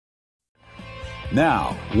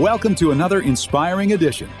Now, welcome to another inspiring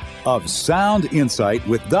edition of Sound Insight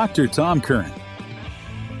with Dr. Tom Curran.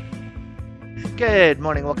 Good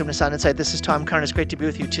morning. Welcome to Sound Insight. This is Tom Curran. It's great to be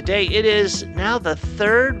with you today. It is now the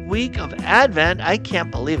third week of Advent. I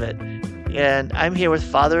can't believe it. And I'm here with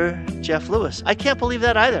Father Jeff Lewis. I can't believe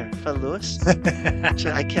that either, Father Lewis.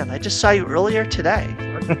 I can't. I just saw you earlier today.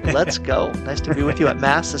 Let's go. Nice to be with you at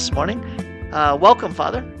Mass this morning. Welcome,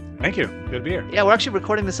 Father. Thank you. Good to be here. Yeah, we're actually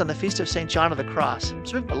recording this on the Feast of St. John of the Cross.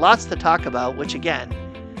 So we've got lots to talk about, which again,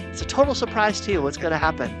 it's a total surprise to you what's going to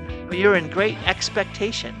happen. But you're in great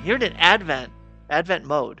expectation. You're in an Advent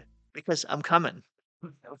mode, because I'm coming.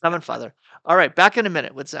 I'm coming, Father. All right, back in a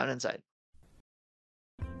minute with Sound Insight.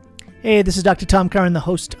 Hey, this is Dr. Tom Curran, the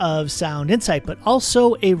host of Sound Insight, but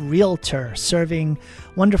also a realtor serving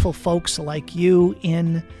wonderful folks like you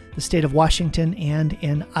in the state of Washington and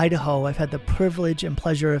in Idaho. I've had the privilege and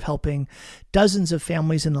pleasure of helping dozens of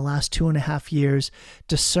families in the last 2.5 years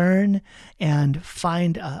discern and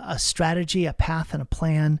find a strategy, a path, and a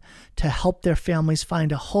plan to help their families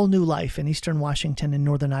find a whole new life in eastern Washington and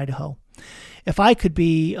northern Idaho. If I could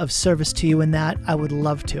be of service to you in that, I would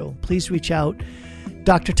love to. Please reach out,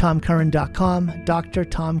 drtomcurran.com,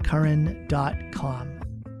 drtomcurran.com.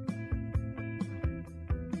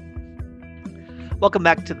 Welcome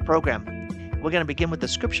back to the program. We're going to begin with the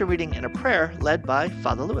scripture reading and a prayer led by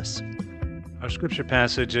Father Lewis. Our scripture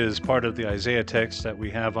passage is part of the Isaiah text that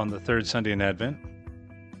we have on the third Sunday in Advent.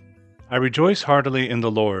 I rejoice heartily in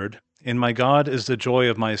the Lord. In my God is the joy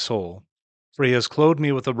of my soul. For he has clothed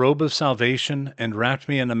me with a robe of salvation and wrapped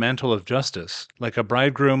me in a mantle of justice, like a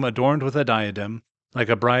bridegroom adorned with a diadem, like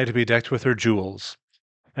a bride bedecked with her jewels.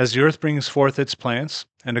 As the earth brings forth its plants,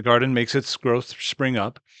 and a garden makes its growth spring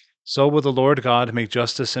up, so will the Lord God make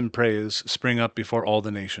justice and praise spring up before all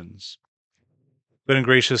the nations. Good and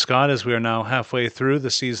gracious God, as we are now halfway through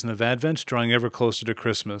the season of Advent, drawing ever closer to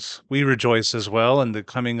Christmas, we rejoice as well in the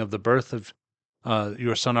coming of the birth of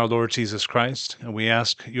your Son, our Lord Jesus Christ, and we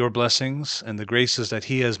ask your blessings and the graces that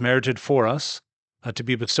he has merited for us to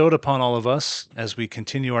be bestowed upon all of us as we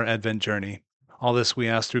continue our Advent journey. All this we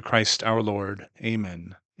ask through Christ our Lord.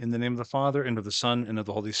 Amen. In the name of the Father, and of the Son, and of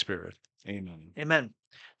the Holy Spirit. Amen. Amen.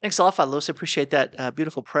 Thanks a lot, Father Lewis. I appreciate that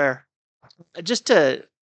beautiful prayer. Just to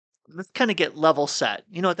let's kind of get level set.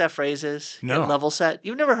 You know what that phrase is? No. Get level set.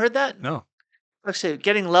 You've never heard that? No. Actually,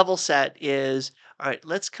 getting level set is, all right,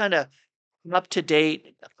 let's kind of come up to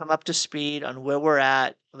date, come up to speed on where we're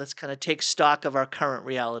at. Let's kind of take stock of our current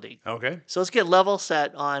reality. Okay. So let's get level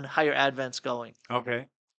set on how your Advent's going. Okay.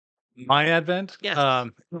 My Advent? Yes.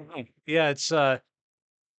 Yeah, it's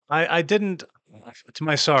I didn't, to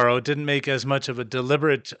my sorrow, didn't make as much of a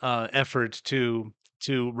deliberate effort to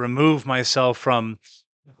remove myself from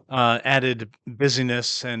added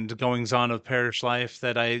busyness and goings on of parish life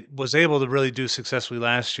that I was able to really do successcely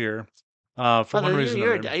last year. For Father, one reason or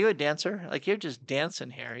are another. you a dancer? Like you're just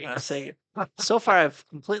dancing here. You say, so far I've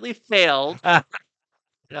completely failed. And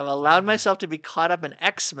I've allowed myself to be caught up in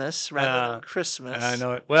Xmas rather than Christmas. I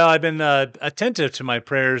know it. Well, I've been attentive to my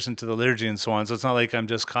prayers and to the liturgy and so on, so it's not like I'm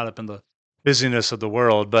just caught up in the busyness of the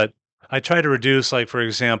world, but I try to reduce, like, for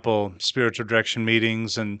example, spiritual direction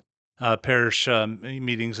meetings and parish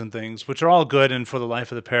meetings and things, which are all good and for the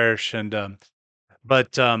life of the parish. And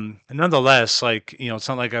but nonetheless, like, it's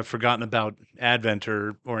not like I've forgotten about Advent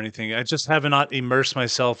or anything. I just have not immersed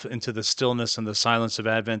myself into the stillness and the silence of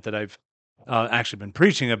Advent that I've actually been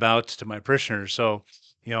preaching about to my parishioners. So,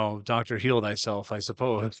 doctor, heal thyself, I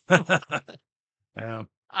suppose. Yeah.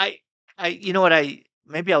 You know what,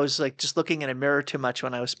 maybe I was like just looking in a mirror too much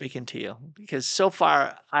when I was speaking to you, because so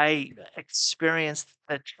far I experienced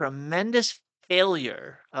a tremendous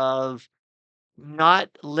failure of not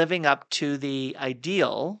living up to the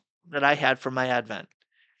ideal that I had for my Advent.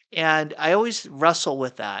 And I always wrestle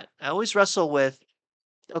with that. I always wrestle with,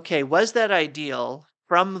 okay, was that ideal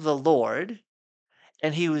from the Lord?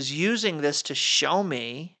 And he was using this to show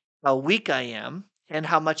me how weak I am and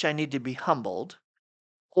how much I need to be humbled.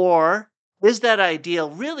 Or is that ideal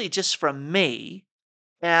really just from me?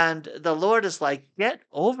 And the Lord is like, get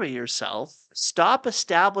over yourself. Stop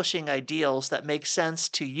establishing ideals that make sense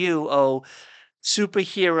to you, oh,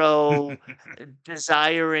 superhero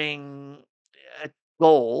desiring a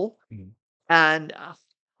goal, Mhm. and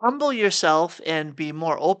humble yourself and be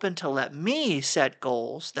more open to let me set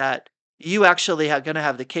goals that you actually are going to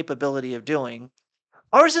have the capability of doing.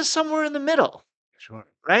 Or is it somewhere in the middle, Sure.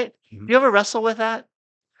 right? Mhm. Do you ever wrestle with that?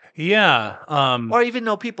 Yeah. Or even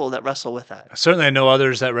know people that wrestle with that? Certainly, I know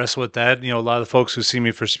others that wrestle with that. A lot of the folks who see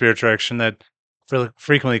me for spiritual direction, that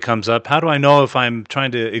frequently comes up. How do I know if I'm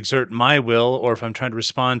trying to exert my will or if I'm trying to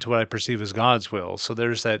respond to what I perceive as God's will? So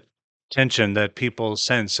there's that tension that people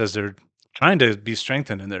sense as they're trying to be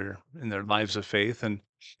strengthened in their lives of faith, and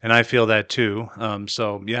I feel that too.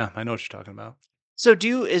 So yeah, I know what you're talking about. So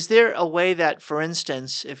is there a way that, for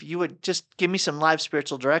instance, if you would just give me some live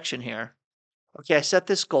spiritual direction here. Okay, I set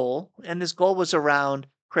this goal, and this goal was around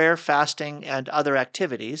prayer, fasting, and other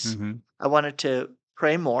activities. Hmm. I wanted to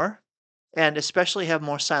pray more and especially have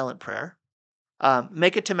more silent prayer.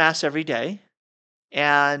 Make it to Mass every day.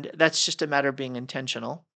 And that's just a matter of being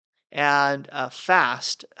intentional. And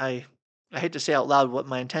fast, I hate to say out loud what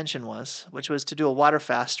my intention was, which was to do a water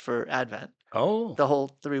fast for Advent, Oh, the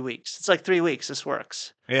whole 3 weeks. It's like 3 weeks, this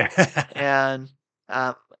works. yeah. And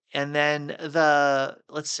um, and then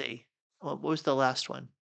let's see, what was the last one?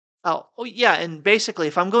 Oh, yeah, and basically,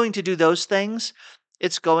 if I'm going to do those things,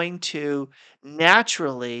 it's going to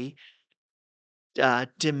naturally,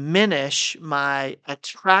 diminish my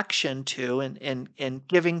attraction to and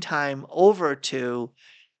giving time over to,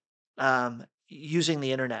 using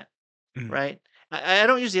the internet, Mm, right? I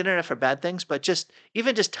don't use the internet for bad things, but just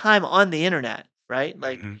even just time on the internet, right?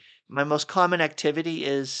 Like, mhm, my most common activity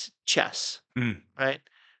is chess, mm. right?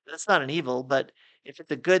 That's not an evil, but if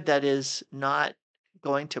it's a good that is not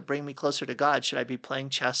going to bring me closer to God, should I be playing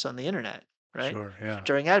chess on the internet, right? Sure, yeah.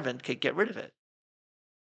 During Advent, get rid of it.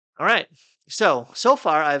 All right. So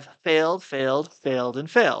far I've failed, failed, failed,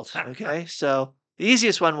 and failed. Okay. So the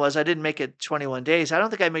easiest one was I didn't make it 21 days. I don't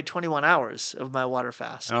think I made 21 hours of my water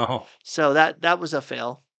fast. Oh, So that was a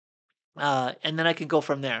fail. And then I can go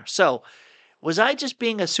from there. So was I just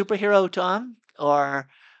being a superhero, Tom? Or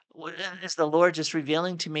is the Lord just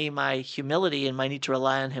revealing to me my humility and my need to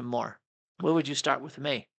rely on Him more? Where would you start with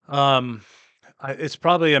me? um, it's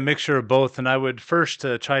probably a mixture of both, and I would first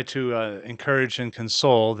try to encourage and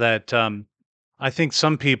console that I think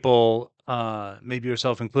some people, maybe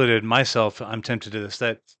yourself included, myself, I'm tempted to this,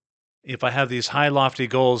 that if I have these high, lofty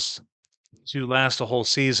goals to last a whole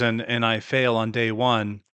season and I fail on day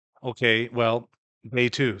one, okay, well, day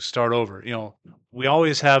two, start over. We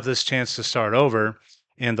always have this chance to start over,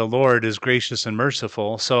 and the Lord is gracious and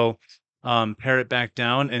merciful. So pare it back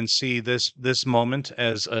down and see this moment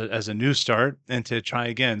as a new start and to try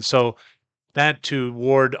again. So that to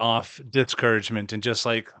ward off discouragement and just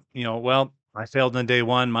like, well, I failed on day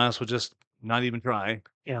one, might as well just not even try.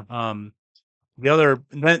 Yeah. The other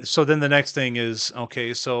then the next thing is,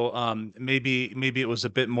 okay, so, maybe it was a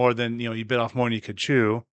bit more than, you bit off more than you could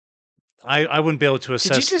chew. I wouldn't be able to Did you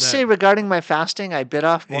assess just that. say regarding my fasting, I bit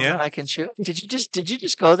off more than Yeah, I can chew? Did you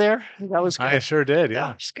just go there? That was I good. sure did, That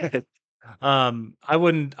yeah. was good. I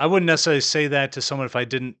wouldn't necessarily say that to someone if I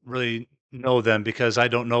didn't really know them because I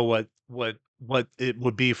don't know what it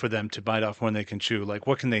would be for them to bite off more than they can chew. Like,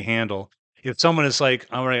 what can they handle? If someone is like,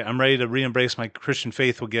 "All right, I'm ready to re-embrace my Christian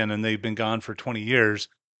faith again," and they've been gone for 20 years,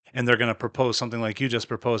 and they're going to propose something like you just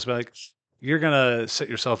proposed, be like, you're going to set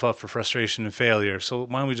yourself up for frustration and failure. So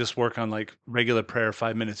why don't we just work on like regular prayer,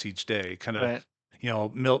 5 minutes each day, kind of,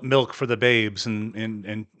 Right. milk for the babes and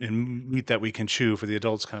meat that we can chew for the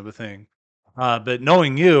adults, kind of a thing. But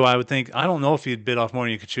knowing you, I would think, I don't know if you'd bit off more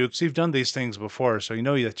than you could chew because you've done these things before, so you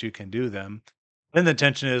know that you can do them. Then the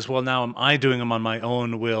tension is, well, now am I doing them on my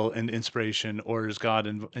own will and inspiration, or is God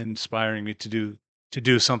inspiring me to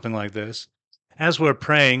do something like this? As we're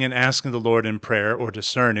praying and asking the Lord in prayer or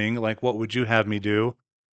discerning, like, what would you have me do?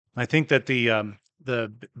 I think that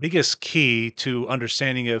the biggest key to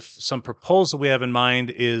understanding if some proposal we have in mind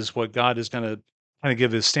is what God is going to kind of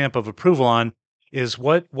give His stamp of approval on is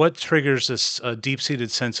what triggers this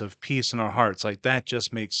deep-seated sense of peace in our hearts. Like that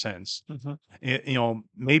just makes sense. Mhm.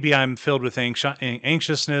 Maybe I'm filled with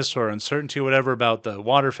anxiousness or uncertainty or whatever about the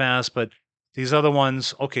water fast, but these other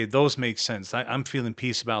ones, okay, those make sense. I'm feeling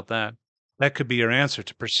peace about that. That could be your answer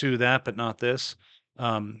to pursue that, but not this,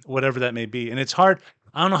 whatever that may be. And it's hard.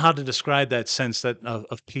 I don't know how to describe that sense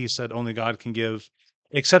of peace that only God can give,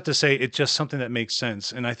 except to say it's just something that makes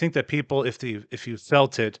sense. And I think that people, if you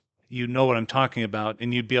felt it, you know what I'm talking about,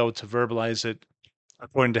 and you'd be able to verbalize it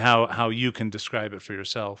according to how you can describe it for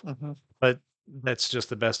yourself. Mhm. But that's just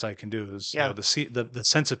the best I can do is, Yeah. the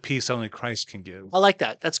sense of peace only Christ can give. I like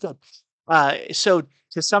that. That's good. So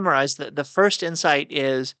to summarize, the first insight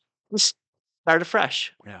is just start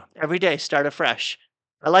afresh. Yeah. Every day, start afresh.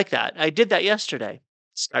 I like that. I did that yesterday.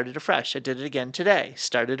 Started afresh. I did it again today.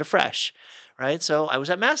 Started afresh. Right. So I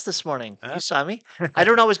was at mass this morning. You Ah, saw me. I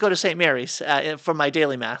don't always go to St. Mary's for my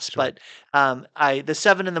daily mass, sure. but I the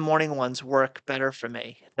 7 in the morning ones work better for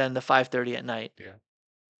me than the 5:30 at night.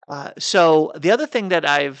 Yeah. So the other thing that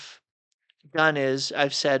I've done is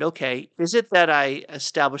I've said, okay, is it that I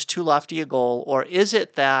established too lofty a goal, or is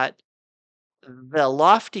it that the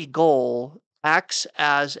lofty goal acts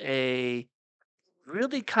as a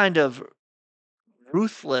really kind of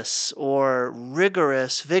ruthless or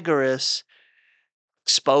rigorous, vigorous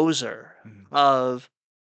exposure Mhm. of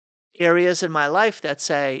areas in my life that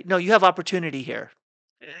say, no, you have opportunity here.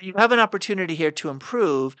 You have an opportunity here to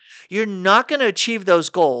improve. You're not going to achieve those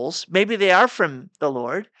goals. Maybe they are from the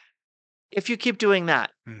Lord if you keep doing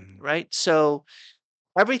that. Mhm. Right. So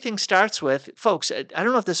everything starts with, folks, I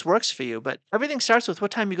don't know if this works for you, but everything starts with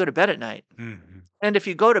what time you go to bed at night. Mhm. And if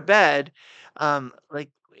you go to bed, like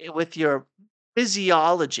with your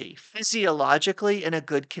physiologically in a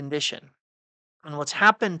good condition. And what's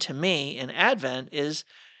happened to me in Advent is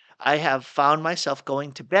I have found myself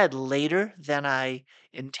going to bed later than I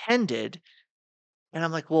intended. And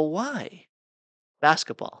I'm like, well, why?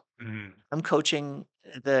 Basketball. Mhm. I'm coaching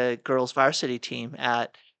the girls' varsity team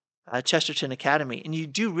at Chesterton Academy. And you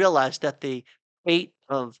do realize that the fate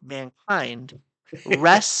of mankind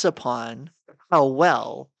rests upon how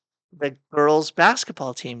well the girls'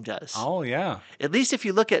 basketball team does. Oh, yeah. At least if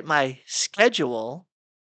you look at my schedule,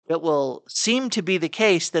 it will seem to be the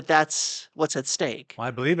case that that's what's at stake. Well,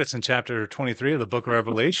 I believe it's in chapter 23 of the book of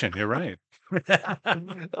Revelation. You're right.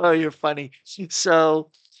 Oh, you're funny. So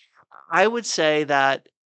I would say that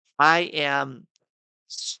I am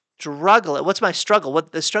struggling. What's my struggle?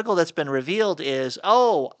 What the struggle that's been revealed is,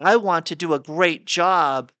 oh, I want to do a great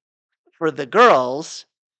job for the girls,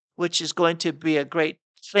 which is going to be a great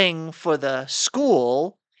thing for the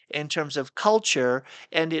school in terms of culture,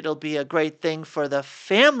 and it'll be a great thing for the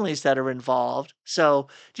families that are involved. So,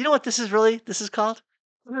 do you know what this is called?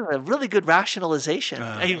 A really good rationalization.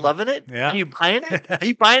 Are you loving it? Are Yeah. you buying it? Are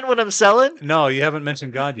you buying what I'm selling? No, you haven't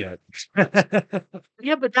mentioned God yet.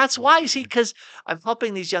 Yeah, but that's why, see, because I'm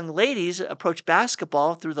helping these young ladies approach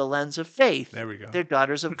basketball through the lens of faith. There we go. They're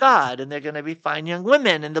daughters of God, and they're going to be fine young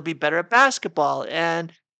women, and they'll be better at basketball.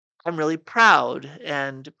 And I'm really proud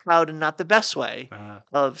in not the best way, Uh,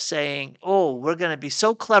 of saying, "Oh, we're going to be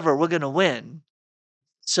so clever, we're going to win."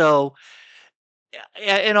 So,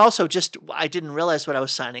 and also, just I didn't realize what I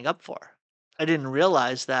was signing up for. I didn't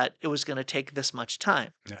realize that it was going to take this much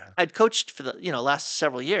time. yeah. I'd coached for the last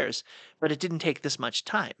several years, but it didn't take this much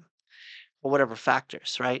time or whatever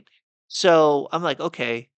factors, right? So I'm like,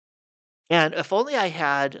 okay. And if only I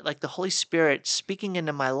had like the Holy Spirit speaking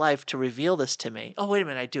into my life to reveal this to me. Oh, wait a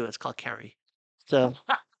minute, I do. It's called Carrie. So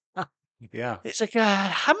Yeah. it's like,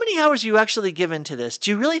 how many hours are you actually given to this?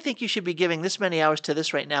 Do you really think you should be giving this many hours to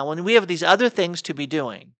this right now when we have these other things to be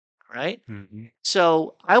doing? Right. Mhm.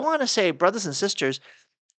 So I want to say, brothers and sisters,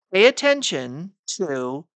 pay attention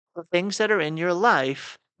to the things that are in your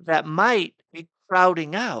life that might be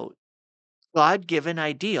crowding out God-given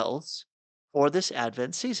ideals for this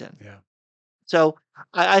Advent season. Yeah. So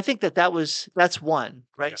I think that's one,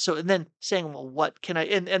 right? Yeah. So and then saying, well, what can I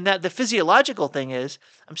and that the physiological thing is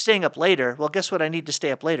I'm staying up later. Well, guess what I need to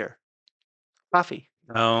stay up later? Coffee.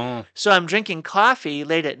 Oh, So I'm drinking coffee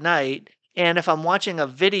late at night. And if I'm watching a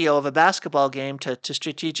video of a basketball game to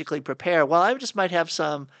strategically prepare, well, I just might have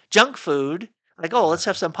some junk food. Like, oh, let's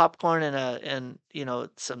have some popcorn and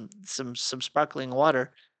some sparkling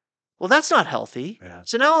water. Well, that's not healthy. yeah.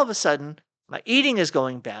 So now all of a sudden, my eating is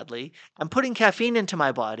going badly. I'm putting caffeine into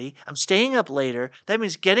my body. I'm staying up later. That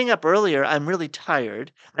means getting up earlier. I'm really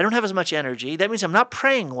tired. I don't have as much energy. That means I'm not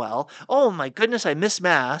praying well. Oh my goodness, I miss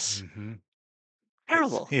mass. Mhm.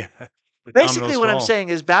 Terrible. Yeah. The Basically, dominoes what I'm fall. saying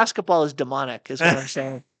is basketball is demonic, is what I'm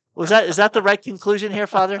saying. Is that the right conclusion here,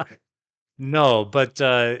 Father? No, but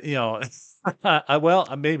well,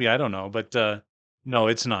 maybe I don't know, but no,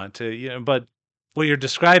 it's not. But what you're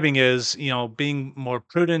describing is, being more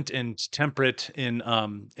prudent and temperate in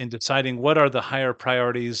deciding what are the higher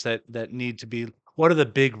priorities that need to be. What are the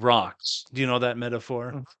big rocks? Do you know that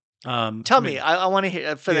metaphor? Mm. Tell me, I want to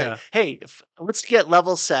hear for the Yeah, hey, let's get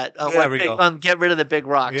level set on there we go. get rid of the big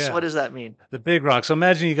rocks. What Yeah. does that mean? The big rocks. So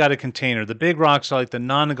imagine you got a container. The big rocks are like the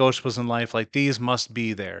non-negotiables in life. Like these must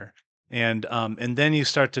be there. And then you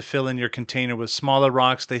start to fill in your container with smaller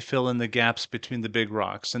rocks. They fill in the gaps between the big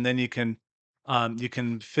rocks, and then you can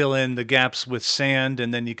fill in the gaps with sand,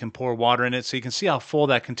 and then you can pour water in it. So you can see how full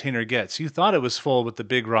that container gets. You thought it was full with the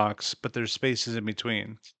big rocks, but there's spaces in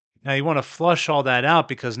between. Now you want to flush all that out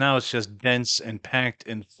because now it's just dense and packed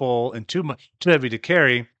and full and too heavy to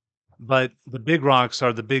carry, but the big rocks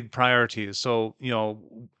are the big priorities. So,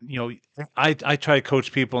 I try to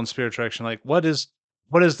coach people in spiritual direction. Like, what is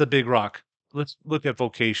the big rock? Let's look at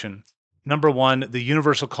vocation. Number one, the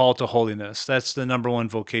universal call to holiness. That's the number one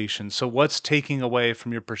vocation. So, what's taking away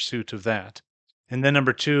from your pursuit of that? And then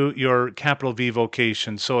number two, your capital V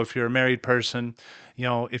vocation. So, if you're a married person,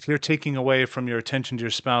 if you're taking away from your attention to your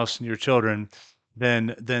spouse and your children,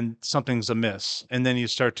 then something's amiss, and then you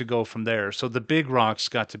start to go from there. So the big rocks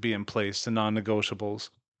got to be in place, the non-negotiables.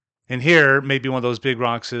 And here, maybe one of those big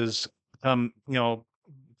rocks is, hell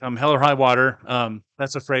or high water.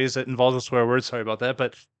 That's a phrase that involves a swear word. Sorry about that,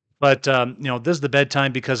 but this is the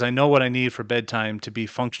bedtime because I know what I need for bedtime to be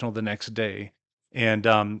functional the next day. And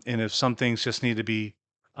if some things just need to be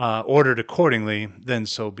ordered accordingly, then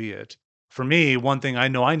so be it. For me, one thing I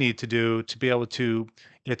know I need to do to be able to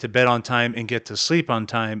get to bed on time and get to sleep on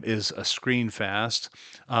time is a screen fast.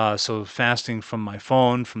 So fasting from my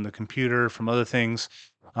phone, from the computer, from other things,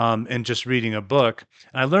 and just reading a book.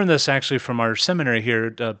 And I learned this actually from our seminary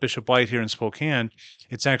here, Bishop White here in Spokane.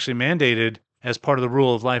 It's actually mandated as part of the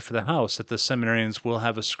rule of life for the house that the seminarians will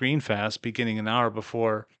have a screen fast beginning an hour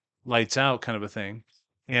before lights out, kind of a thing.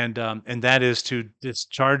 And that is to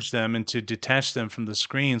discharge them and to detach them from the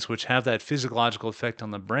screens, which have that physiological effect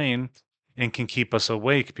on the brain and can keep us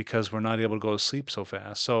awake because we're not able to go to sleep so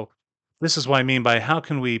fast. So this is what I mean by how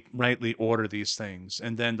can we rightly order these things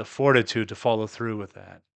and then the fortitude to follow through with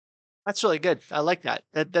that. That's really good. I like that.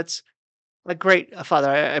 That's a great, Father.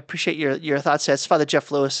 I appreciate your thoughts. That's Father Jeff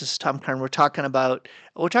Lewis. This is Tom Curran. We're talking about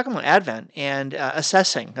Advent and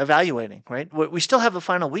assessing, evaluating. Right. We still have a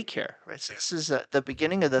final week here. Right. So this is the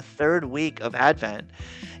beginning of the third week of Advent,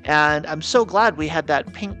 and I'm so glad we had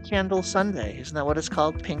that Pink Candle Sunday. Isn't that what it's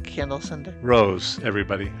called? Pink Candle Sunday. Rose,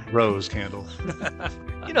 everybody. Rose candle.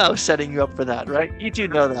 I was setting you up for that, right? You do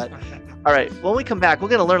know that. All right. When we come back, we're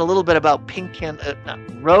going to learn a little bit about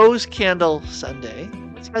Rose Candle Sunday.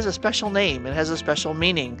 It has a special name. It has a special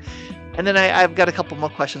meaning. And then I've got a couple more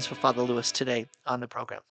questions for Father Lewis today on the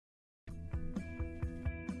program.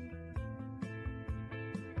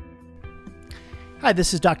 Hi,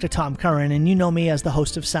 this is Dr. Tom Curran, and you know me as the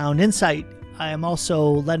host of Sound Insight. I am also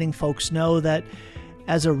letting folks know that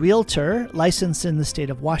as a realtor licensed in the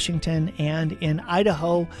state of Washington and in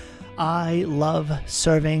Idaho, I love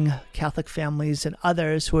serving Catholic families and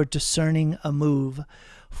others who are discerning a move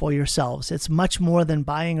for yourselves. It's much more than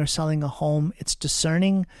buying or selling a home. It's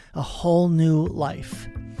discerning a whole new life.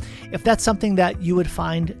 If that's something that you would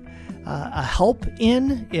find a help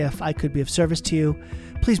in, if I could be of service to you,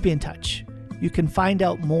 please be in touch. You can find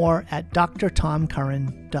out more at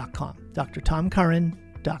drtomcurran.com.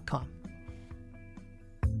 drtomcurran.com.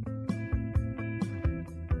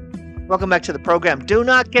 Welcome back to the program. Do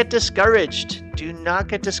not get discouraged. Do not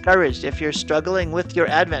get discouraged if you're struggling with your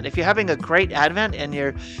Advent. If you're having a great Advent and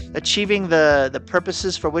you're achieving the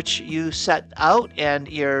purposes for which you set out and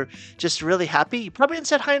you're just really happy, you probably didn't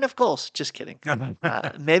set high enough goals. Just kidding.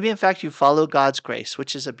 Maybe, in fact, you follow God's grace,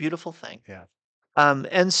 which is a beautiful thing. Yeah.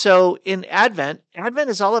 And so in Advent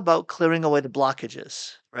is all about clearing away the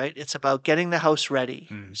blockages, right? It's about getting the house ready.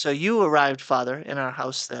 So you arrived, Father, in our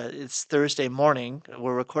house. It's Thursday morning.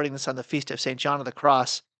 We're recording this on the Feast of St. John of the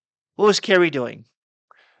Cross. What was Carrie doing?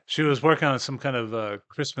 She was working on some kind of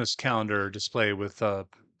Christmas calendar display with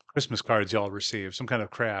Christmas cards y'all received, some kind of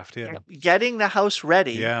craft. Yeah. Getting the house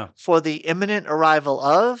ready Yeah. for the imminent arrival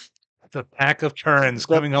of The pack of Currans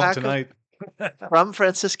The coming home pack of- tonight. from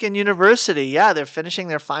Franciscan University. Yeah, they're finishing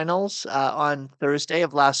their finals on Thursday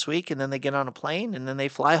of last week, and then they get on a plane and then they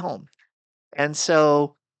fly home. And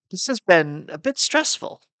so this has been a bit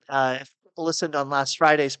stressful. If people listened on last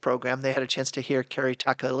Friday's program, they had a chance to hear Carrie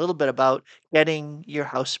talk a little bit about getting your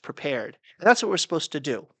house prepared. And that's what we're supposed to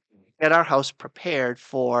do. Get our house prepared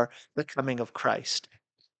for the coming of Christ.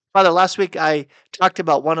 Father, last week I talked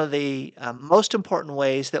about one of the most important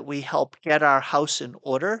ways that we help get our house in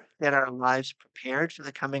order, get our lives prepared for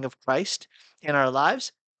the coming of Christ in our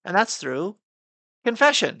lives, and that's through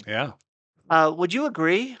confession. Yeah. Would you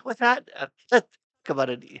agree with that? Let's talk about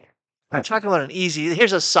it. Talk about an easy.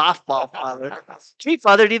 Here's a softball, Father. Gee,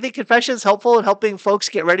 Father, do you think confession is helpful in helping folks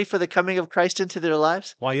get ready for the coming of Christ into their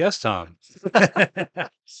lives? Why, yes, Tom.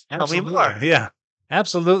 Tell me more. Yeah.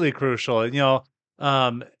 Absolutely crucial.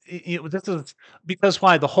 This is because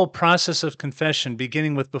why? The whole process of confession,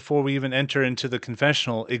 beginning with before we even enter into the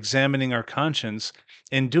confessional, examining our conscience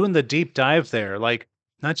and doing the deep dive there, like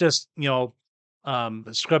not just,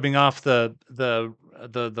 scrubbing off the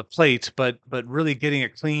plate, but really getting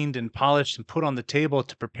it cleaned and polished and put on the table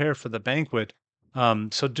to prepare for the banquet.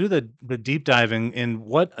 So do the deep diving in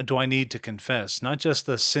what do I need to confess? Not just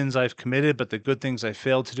the sins I've committed, but the good things I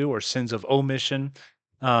failed to do or sins of omission.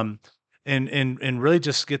 And really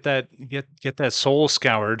just get that soul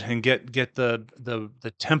scoured and get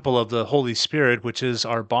the temple of the Holy Spirit, which is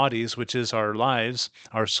our bodies, which is our lives,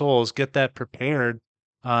 our souls, get that prepared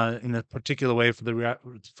in a particular way for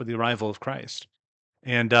the arrival of Christ,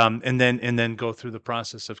 and then go through the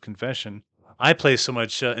process of confession. I place so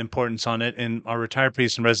much importance on it, and our retired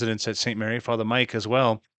priest in residence at St. Mary, Father Mike, as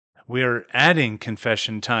well. We are adding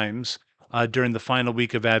confession times during the final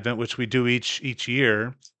week of Advent, which we do each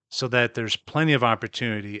year, so that there's plenty of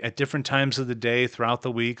opportunity at different times of the day throughout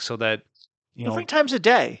the week, so that you Different know, times a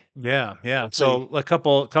day. yeah, yeah. So Really. a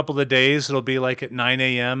couple of days, it'll be like at 9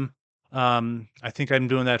 a.m. I think I'm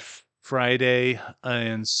doing that Friday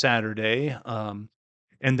and Saturday.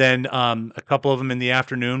 And then a couple of them in the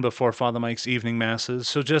afternoon before Father Mike's evening masses.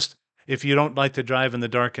 So just if you don't like to drive in the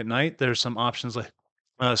dark at night, there's some options like,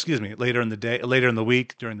 excuse me, later in the day, later in the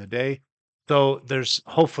week during the day. So there's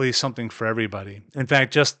hopefully something for everybody. In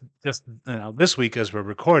fact, just this week as we're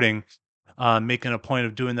recording, making a point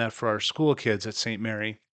of doing that for our school kids at St.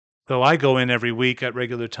 Mary. So I go in every week at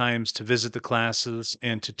regular times to visit the classes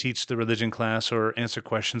and to teach the religion class or answer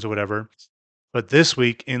questions or whatever. But this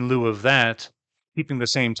week, in lieu of that, keeping the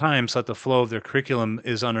same time so that the flow of their curriculum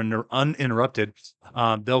is uninterrupted,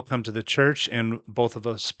 they'll come to the church, and both of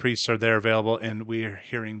us priests are there available, and we are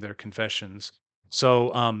hearing their confessions.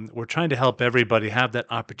 So we're trying to help everybody have that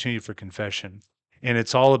opportunity for confession, and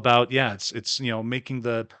it's all about it's making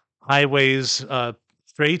the highways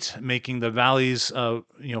straight, making the valleys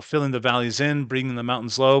filling the valleys in, bringing the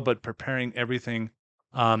mountains low, but preparing everything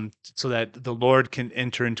so that the Lord can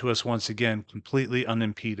enter into us once again, completely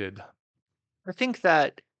unimpeded. I think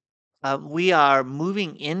that we are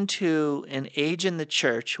moving into an age in the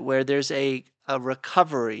church where there's a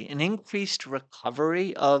recovery, an increased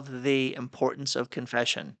recovery of the importance of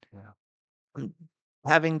confession. Yeah. Um,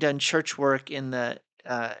 Having done church work in the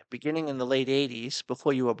beginning in the late 80s,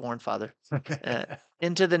 before you were born, Father, uh,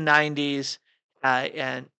 into the 90s,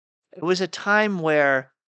 and it was a time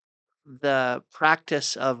where the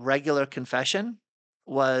practice of regular confession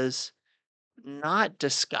was not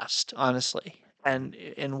discussed, honestly. And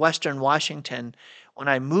in Western Washington, when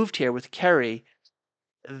I moved here with Kerry,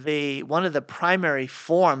 the one of the primary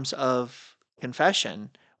forms of confession,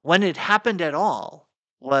 when it happened at all,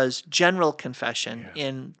 was general confession Yeah.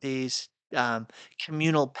 in these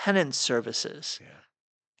communal penance services. Yeah.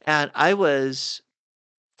 And I was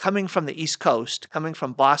coming from the East Coast, coming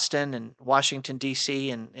from Boston and Washington, D.C.,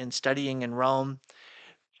 and studying in Rome.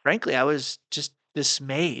 Frankly, I was just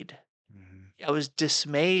dismayed. Mhm. I was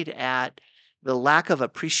dismayed at the lack of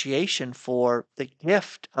appreciation for the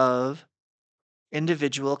gift of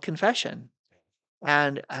individual confession.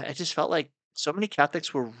 And I just felt like so many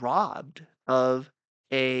Catholics were robbed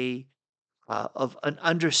a of an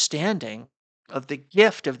understanding of the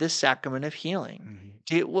gift of this sacrament of healing.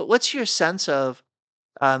 Mhm. What's your sense of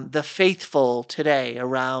the faithful today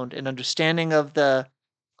around an understanding of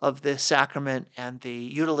this sacrament and the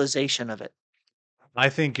utilization of it? I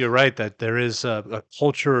think you're right that there is a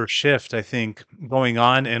culture shift, I think, going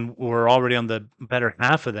on, and we're already on the better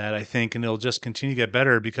half of that, I think, and it'll just continue to get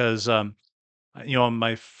better because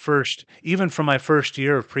my first even from my first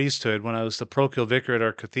year of priesthood when I was the parochial vicar at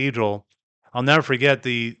our cathedral, I'll never forget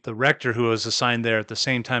the rector who was assigned there at the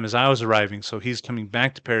same time as I was arriving. So he's coming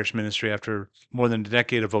back to parish ministry after more than a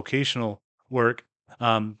decade of vocational work.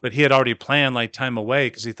 But he had already planned like time away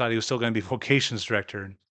because he thought he was still going to be vocations director.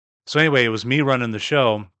 And so anyway, it was me running the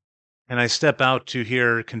show, and I step out to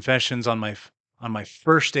hear confessions on on my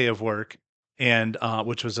first day of work, and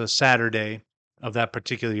which was a Saturday of that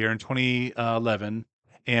particular year in 2011,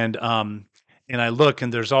 and and I look,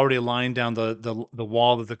 and there's already a line down the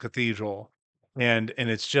wall of the cathedral, and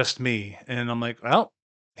it's just me, and I'm like, well,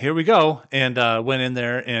 here we go, and went in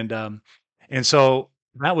there, and so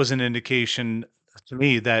that was an indication to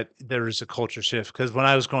me that there is a culture shift because when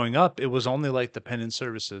I was growing up, it was only like the penance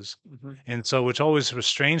services, Mhm. and so, which always was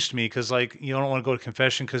strange to me, because like you don't want to go to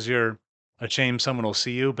confession because you're ashamed someone will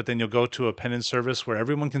see you, but then you'll go to a penance service where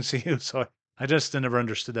everyone can see you. So I just never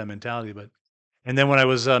understood that mentality. But and then when I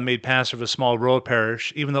was made pastor of a small rural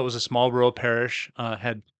parish, even though it was a small rural parish,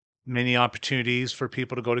 had many opportunities for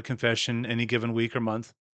people to go to confession any given week or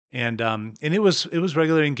month, and it was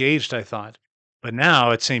regularly engaged, I thought. But now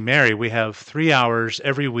at St. Mary, we have 3 hours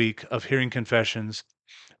every week of hearing confessions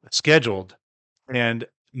scheduled, and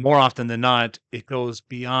more often than not, it goes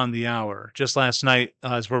beyond the hour. Just last night,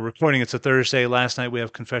 as we're recording, it's a Thursday. Last night we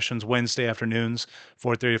have confessions Wednesday afternoons,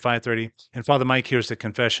 4:30 to 5:30, and Father Mike hears the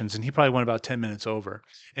confessions, and he probably went about 10 minutes over,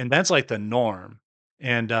 and that's like the norm.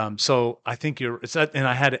 And so I think it's that, and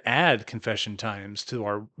I had to add confession times to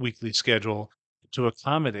our weekly schedule to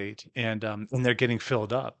accommodate, and they're getting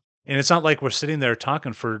filled up. And it's not like we're sitting there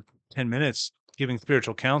talking for 10 minutes giving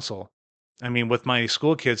spiritual counsel. I mean, with my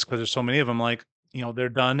school kids, because there's so many of them, like they're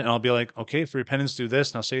done, and I'll be like, "Okay, for repentance, do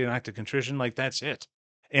this," and I'll say an act of contrition, like, that's it.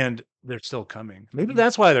 and they're still coming. Maybe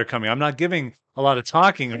that's why they're coming. I'm not giving a lot of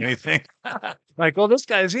talking or anything. Like, well, this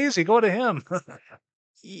guy's easy. Go to him.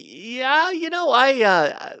 Yeah,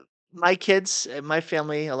 my kids, my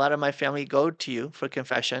family, a lot of my family go to you for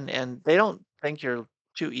confession, and they don't think you're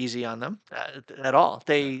too easy on them at all.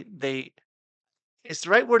 Is the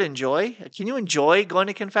right word enjoy? Can you enjoy going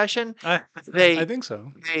to confession? I They, think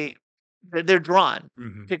so. they, they're drawn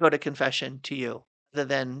Hmm. to go to confession to you, rather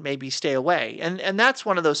than maybe stay away. And that's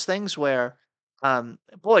one of those things where,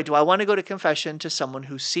 boy, do I want to go to confession to someone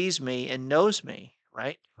who sees me and knows me,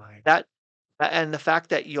 right? Right. That and the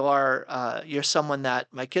fact that you're someone that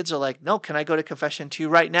my kids are like, "No, can I go to confession to you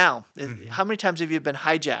right now?" Mhm. How many times have you been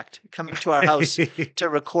hijacked coming to our house to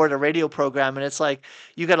record a radio program, and it's like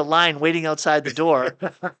you got a line waiting outside the door.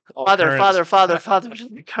 Oh, Father, currents. father, father, father.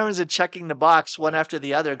 Currens are checking the box one after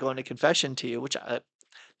the other, going to confession to you, which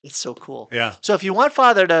it's so cool. Yeah. So if you want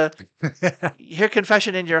father to hear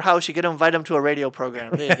confession in your house, you got to invite him to a radio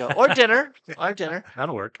program. There you go, or dinner.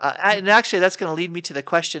 That'll work. And actually, that's going to lead me to the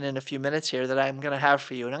question in a few minutes here that I'm going to have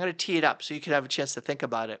for you, and I'm going to tee it up so you can have a chance to think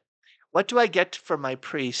about it. What do I get for my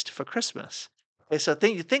priest for Christmas? Okay, so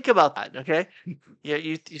think about that. Okay,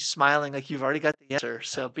 you're smiling like you've already got the answer.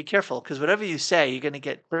 So be careful, because whatever you say, you're going to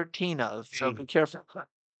get 13 of. So be careful.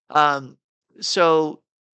 Um, so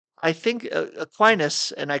I think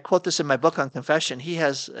Aquinas, and I quote this in my book on confession. He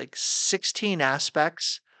has like 16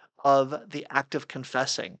 aspects of the act of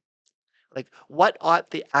confessing. Like, what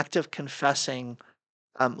ought the act of confessing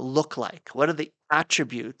look like? What are the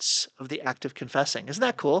attributes of the act of confessing? Isn't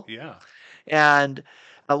that cool? Yeah. And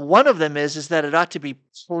one of them is that it ought to be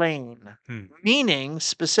plain, Hmm. meaning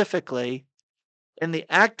specifically in the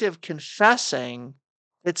act of confessing,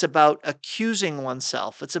 it's about accusing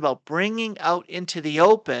oneself. It's about bringing out into the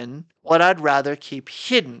open what I'd rather keep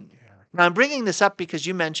hidden. Yeah. Now, I'm bringing this up because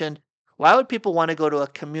you mentioned, why would people want to go to a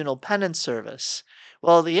communal penance service?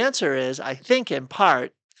 Well, the answer is, I think in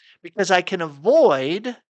part, because I can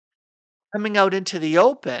avoid coming out into the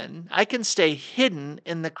open. I can stay hidden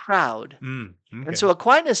in the crowd. And Okay. so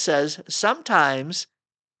Aquinas says sometimes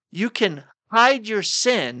you can hide your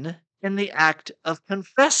sin in the act of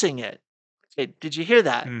confessing it. Okay, did you hear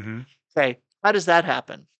that? Hmm. Okay, how does that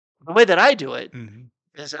happen? The way that I do it Hmm.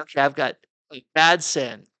 is, okay, I've got a bad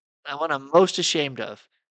sin, what I'm most ashamed of.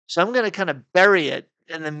 So I'm going to kind of bury it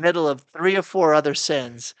in the middle of 3 or 4 other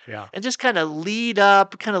sins Yeah. and just kind of lead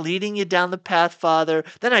up, kind of leading you down the path, Father.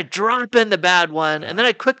 Then I drop in the bad one, and then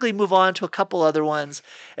I quickly move on to a couple other ones.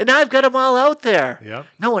 And now I've got them all out there. Yep.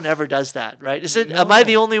 No one ever does that, right? Am I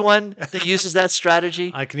the No. only one that uses that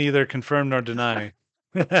strategy? I can neither confirm nor deny.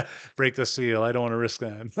 Break the seal. I don't want to risk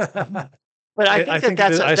that. But I I think that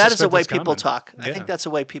think that I that is a suspect way it's people common. talk. I think Yeah. that's a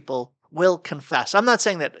way people will confess. I'm not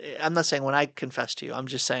saying when I confess to you. I'm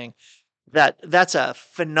just saying that that's a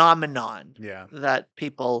phenomenon Yeah. that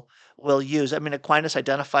people will use. I mean, Aquinas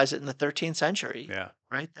identifies it in the 13th century, Yeah.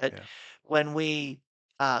 right? That Yeah. when we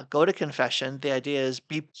go to confession, the idea is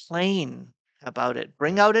be plain about it.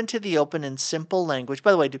 Bring Yeah. out into the open in simple language.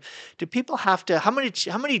 By the way, do people have to? How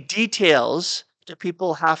many details do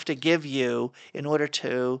people have to give you in order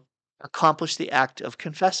to accomplish the act of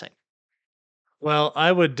confessing? Well,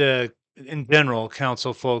 I would, in general,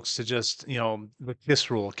 counsel folks to just, the KISS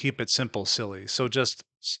rule, keep it simple, silly. So just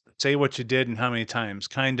say what you did and how many times,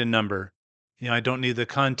 kind and number. I don't need the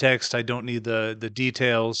context. I don't need the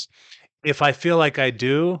details. If I feel like I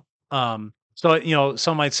do, so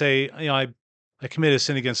some might say, I committed a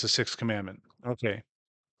sin against the sixth commandment. Okay.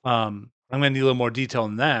 I'm gonna need a little more detail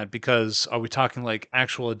than that because are we talking like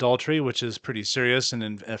actual adultery, which is pretty serious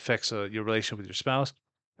and affects your relationship with your spouse?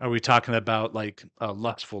 Are we talking about like a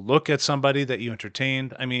lustful look at somebody that you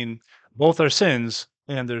entertained? I mean, both are sins,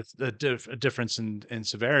 and there's a difference in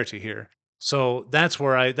severity here. So that's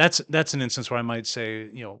where that's an instance where I might say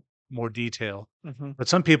more detail. Hmm. But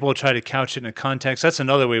some people try to couch it in a context. That's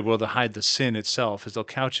another way where they'll hide the sin itself. Is they'll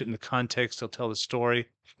couch it in the context. They'll tell the story,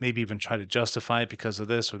 maybe even try to justify it because of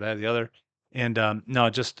this or that or the other. And no,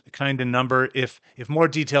 just kind of number. If more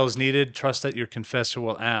detail is needed, trust that your confessor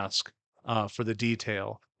will ask for the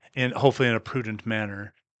detail, and hopefully in a prudent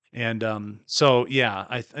manner. And so,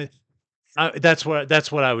 yeah, that's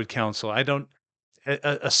what I would counsel. I don't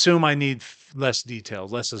assume I need less detail.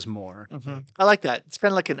 Less is more. I like that. It's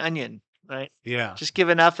kind of like an onion, right? Yeah. Just give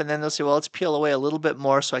enough, and then they'll say, "Well, let's peel away a little bit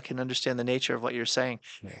more so I can understand the nature of what you're saying."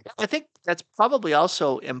 Yeah. I think that's probably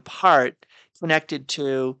also in part connected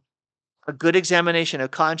to a good examination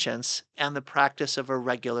of conscience and the practice of a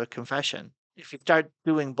regular confession. If you start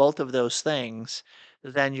doing both of those things,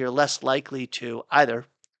 then you're less likely to either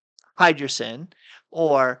hide your sin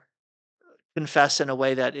or confess in a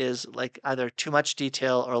way that is like either too much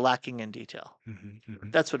detail or lacking in detail.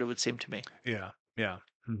 Mhm. That's what it would seem to me. Yeah, yeah.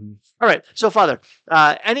 Mhm. All right. So, Father,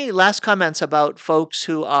 any last comments about folks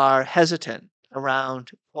who are hesitant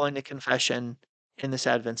around going to confession in this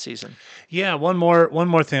Advent season? Yeah, one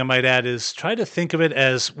more thing I might add is try to think of it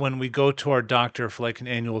as when we go to our doctor for like an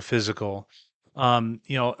annual physical.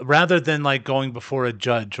 Rather than like going before a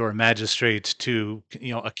judge or a magistrate to,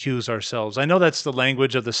 accuse ourselves. I know that's the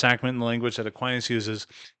language of the sacrament and the language that Aquinas uses,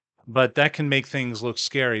 but that can make things look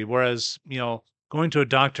scary. Whereas, going to a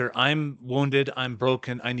doctor, I'm wounded, I'm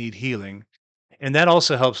broken, I need healing. And that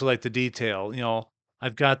also helps with like the detail.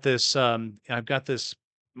 I've got this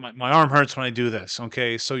my arm hurts when I do this.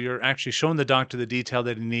 Okay. So you're actually showing the doctor the detail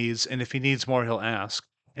that he needs. And if he needs more, he'll ask.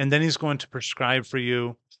 And then he's going to prescribe for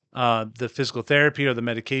you the physical therapy or the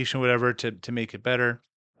medication, whatever, to make it better.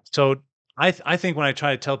 So I think when I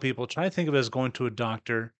try to tell people, try to think of it as going to a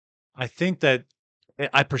doctor. I think that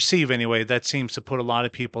I perceive anyway, that seems to put a lot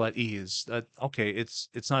of people at ease. That okay, it's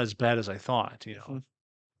not as bad as I thought. Mhm.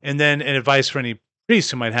 And then an advice for any priest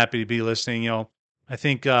who might happen to be listening, I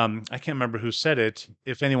think I can't remember who said it,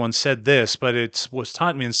 if anyone said this, but it was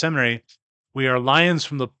taught me in seminary. We are lions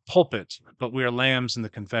from the pulpit, but we are lambs in the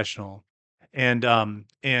confessional. And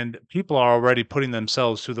people are already putting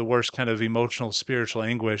themselves through the worst kind of emotional, spiritual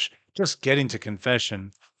anguish, just getting to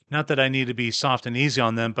confession. Not that I need to be soft and easy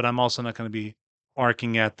on them, but I'm also not going to be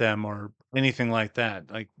barking at them or anything like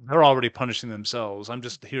that. Like they're already punishing themselves. I'm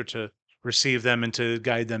just here to receive them and to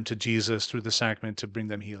guide them to Jesus through the sacrament to bring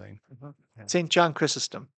them healing. Mhm. Yeah. St. John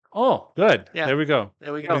Chrysostom. Oh, good. Yeah. There we go.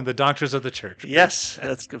 There we Getting go. the doctors of the church. Yes,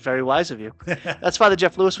 that's very wise of you. That's Father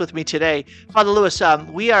Jeff Lewis with me today. Father Lewis,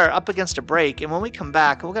 we are up against a break, and when we come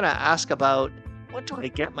back, we're going to ask about what do I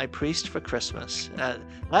get my priest for Christmas?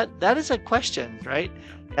 That is a question, right?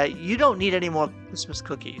 You don't need any more Christmas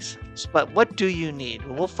cookies, but what do you need?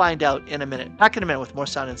 We'll find out in a minute. Back in a minute with more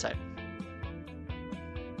Sound Insight.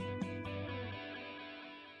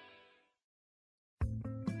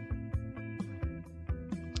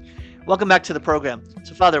 Welcome back to the program.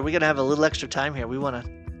 So, Father, we're going to have a little extra time here. We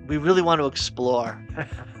really want to explore.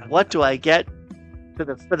 What do I get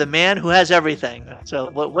for the man who has everything? So,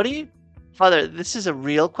 what do you, Father? This is a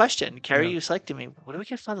real question. Carrie Yeah. used like to me. What do we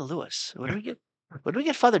get, Father Lewis? What do we get? What do we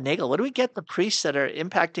get, Father Nagel? What do we get the priests that are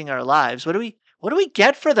impacting our lives? What do we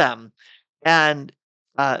get for them? And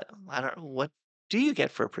I don't know. What do you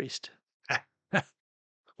get for a priest?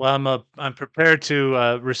 Well, I'm prepared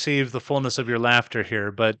to receive the fullness of your laughter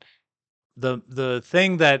here, but the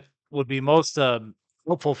thing that would be most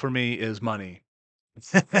helpful for me is money.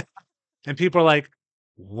 And people are like,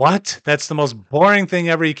 "What? That's the most boring thing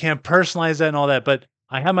ever. You can't personalize that and all that." But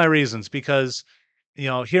I have my reasons because,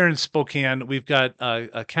 here in Spokane, we've got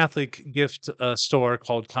a Catholic gift store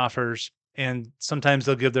called Coffers, and sometimes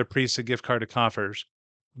they'll give their priests a gift card to Coffers.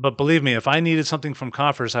 But believe me, if I needed something from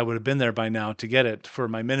Coffers, I would have been there by now to get it for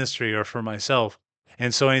my ministry or for myself.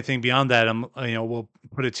 And so anything beyond that, we'll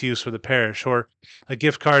put it to use for the parish or a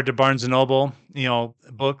gift card to Barnes and Noble,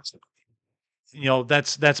 books.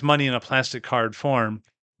 That's money in a plastic card form.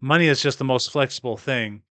 Money is just the most flexible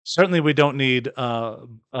thing. Certainly, we don't need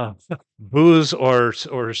booze or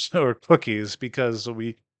cookies because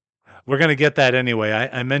we're going to get that anyway.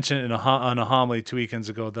 I mentioned on a homily 2 weekends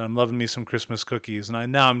ago that I'm loving me some Christmas cookies,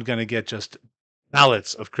 and now I'm going to get just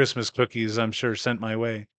pallets of Christmas cookies. I'm sure sent my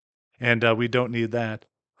way, and we don't need that.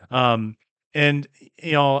 Um, and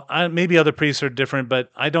maybe other priests are different, but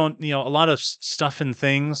I don't. A lot of stuff and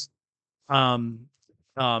things um,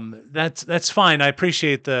 that's fine. I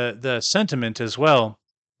appreciate the sentiment as well,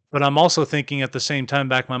 but I'm also thinking at the same time,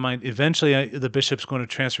 back in my mind, eventually the bishop's going to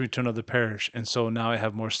transfer me to another parish, and so now I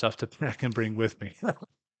have more stuff to pack and bring with me.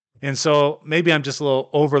 And so maybe I'm just a little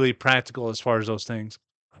overly practical as far as those things.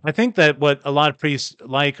 I think that what a lot of priests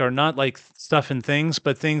like are not like stuff and things,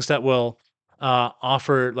 but things that will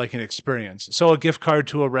offer like an experience. So a gift card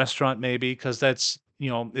to a restaurant, maybe, because that's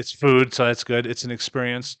it's food, so that's good. It's an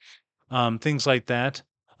experience, things like that.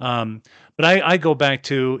 Um, but I go back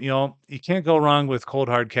to, you can't go wrong with cold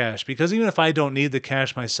hard cash because even if I don't need the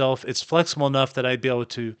cash myself, it's flexible enough that I'd be able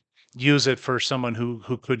to use it for someone who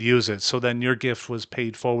could use it. So then your gift was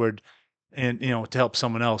paid forward and, to help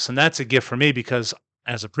someone else. And that's a gift for me because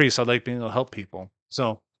as a priest, I like being able to help people.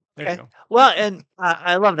 So there you Okay. go. Well, and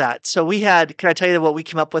I love that. So can I tell you what we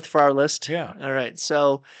came up with for our list? Yeah. All right.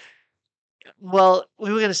 So, well,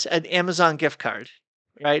 we were going to say an Amazon gift card,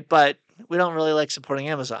 right? But we don't really like supporting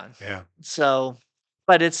Amazon. Yeah. So,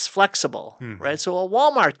 but it's flexible, right? Mhm. So a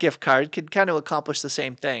Walmart gift card could kind of accomplish the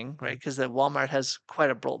same thing, right? Because the Walmart has quite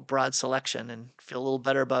a broad selection and feel a little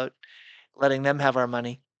better about letting them have our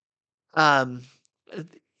money. um, uh,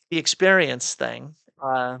 the experience thing.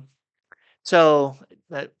 So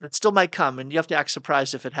that still might come, and you have to act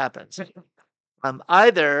surprised if it happens.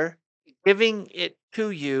 Either giving it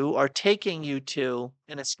to you or taking you to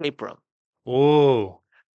an escape room, Oh,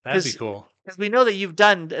 that'd be because cool. we know that you've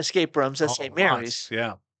done escape rooms at St. Oh, lots. Mary's.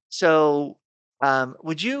 Yeah. So,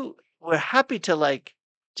 would you? We're happy to like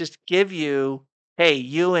just give you, hey,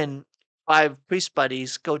 you and 5 priest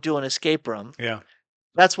buddies go do an escape room. Yeah.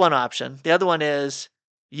 That's one option. The other one is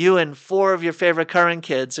you and 4 of your favorite Curran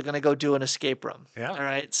kids are gonna go do an escape room. Yeah. All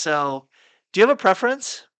right. So, do you have a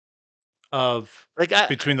preference? Of Like,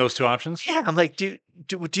 between those two options? yeah, I'm like, do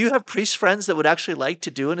you have priest friends that would actually like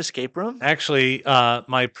to do an escape room? Actually,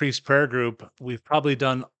 my priest prayer group, we've probably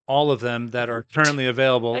done all of them that are currently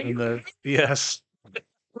available Are in you the yes.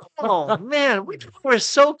 Oh man, we were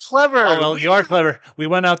so clever. Oh, well, you are clever. We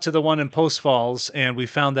went out to the one in Post Falls and we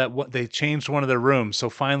found that what they changed one of their rooms. So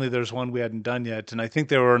finally there's one we hadn't done yet. And I think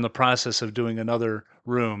they were in the process of doing another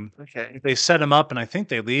room. Okay. They set them up and I think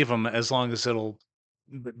they leave them as long as it'll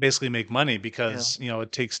basically make money Yeah. because,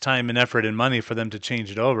 it takes time and effort and money for them to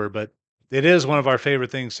change it over. But it is one of our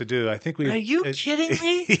favorite things to do. I think Are we've you it, kidding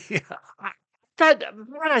me? yeah.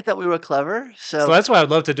 I thought we were clever. So So, that's why I'd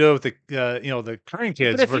love to do it with the current but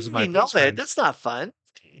kids if you versus my already know priest it, friends. that's not fun.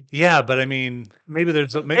 Yeah, but I mean, They maybe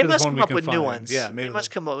there's must one come we up can with new find. Yeah, ones. They maybe. must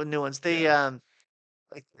come up with new ones. They Yeah.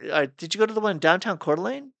 like, did you go to the one in downtown Coeur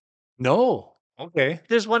d'Alene? No. Okay.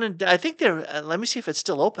 There's one in. I think there. Let me see if it's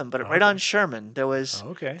still open. But right Okay. on Sherman, there was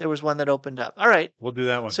Okay. one that opened up. All right. We'll do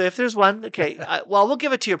that one. So if there's one, okay. Well, we'll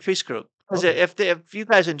give it to your priest group because Okay. if you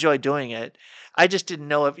guys enjoy doing it, I just didn't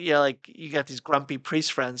know if like you got these grumpy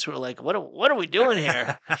priest friends who are like, what are we doing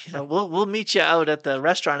here? We'll meet you out at the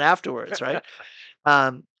restaurant afterwards, right?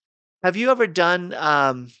 Um, have you ever done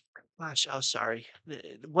gosh, oh sorry.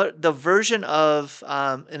 What the version of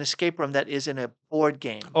an escape room that is in a board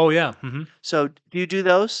game? Oh yeah. Hmm. So do you do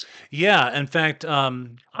those? Yeah. In fact, What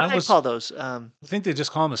do they call those? I think they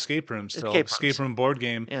just call them escape rooms still. Escape Escape rooms. room board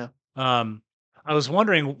game. Yeah. Um, I was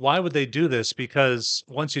wondering why would they do this? Because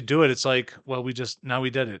once you do it, it's like, well, now we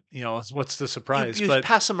did it. What's the surprise? You But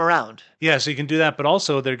pass them around. yeah, so you can do that, but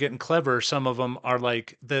also they're getting clever. Some of them are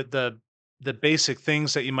like the basic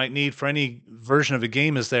things that you might need for any version of a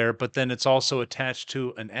game is there, but then it's also attached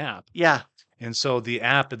to an app. Yeah. And so the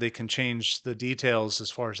app, they can change the details as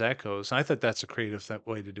far as that goes. And I thought that's a creative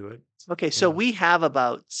way to do it. Okay, so Yeah. we have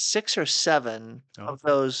about 6 or 7 of Okay.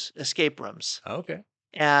 those escape rooms, Okay.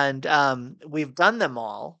 and, we've done them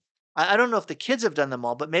all. I don't know if the kids have done them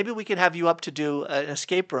all, but maybe we can have you up to do an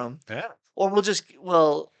escape room, Yeah. or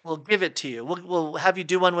we'll give it to you. We'll have you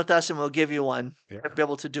do one with us, and we'll give you one Yeah. to be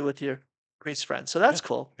able to do with your priest friend. So that's Yeah.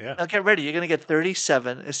 cool. Yeah. Now get ready. You're gonna get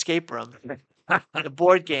 37 escape room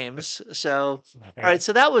board games. So, all right,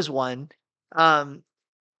 so that was one. Um,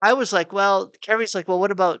 I was like, well, Carrie's like, well, what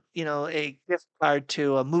about, a gift card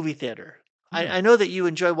to a movie theater? Hmm. I know that you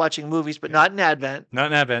enjoy watching movies, but Yeah. not in Advent. Not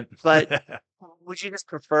an Advent. But would you just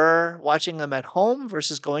prefer watching them at home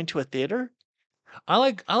versus going to a theater? I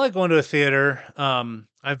like going to a theater.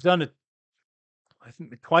 I've done it I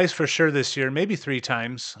think twice for sure this year, maybe 3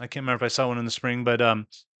 times. I can't remember if I saw one in the spring, but,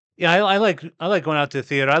 yeah, I like going out to the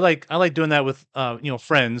theater. I like doing that with,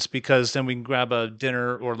 friends because then we can grab a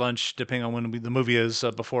dinner or lunch depending on when the movie is,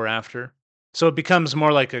 before or after. So it becomes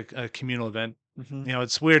more like a communal event. Hmm.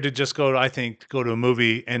 It's weird to just go to a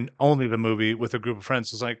movie and only the movie with a group of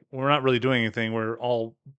friends. It's like, we're not really doing anything. We're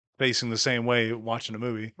all facing the same way watching a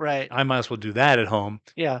movie. Right. I might as well do that at home.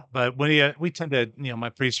 Yeah. But we tend to, my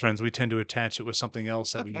priest friends, we tend to attach it with something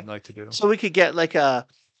else that we Okay. like to do. So we could get like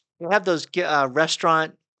we have those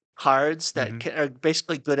restaurant cards that Mhm. are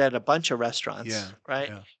basically good at a bunch of restaurants, Yeah, right?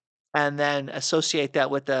 yeah, And then associate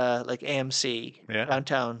that with like AMC yeah,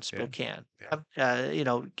 downtown yeah, Spokane,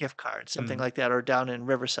 yeah. gift card, something Mhm, like that, or down in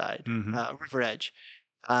Riverside, mhm. River Edge,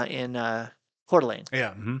 in Coeur d'Alene.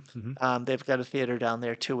 Yeah, mhm, mhm. They've got a theater down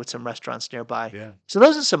there too with some restaurants nearby. Yeah. So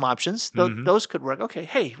those are some options. Mhm. Those could work. Okay,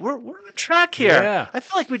 hey, we're on track here. Yeah. I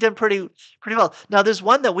feel like we did pretty well. Now there's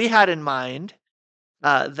one that we had in mind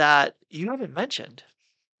that you haven't mentioned.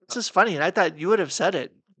 This is funny, and I thought you would have said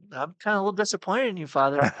it. I'm kind of a little disappointed in you,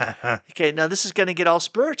 Father. Okay, now this is going to get all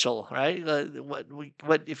spiritual, right?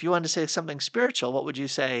 What if you wanted to say something spiritual? What would you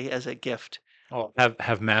say as a gift? Oh,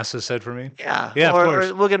 have masses said for me? Yeah, Yeah, of or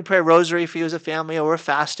course. we're going to pray a rosary for you as a family, or we're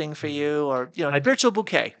fasting for Mhm. you, or I spiritual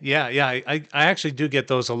bouquet. Yeah, yeah, I actually do get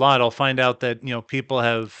those a lot. I'll find out that, people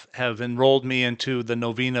have enrolled me into the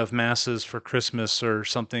novena of masses for Christmas or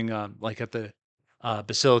something, like at the,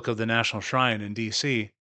 Basilica of the National Shrine in DC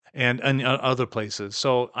and other places.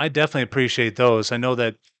 So I definitely appreciate those. I know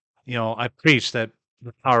that, I preach that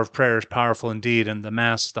the power of prayer is powerful indeed, and the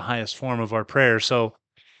Mass is the highest form of our prayer. So,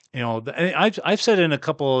 and I've said in a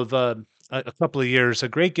couple of years, a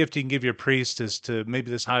great gift you can give your priest is to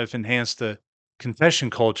maybe this how I've enhanced the confession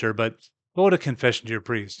culture, but go to confession to your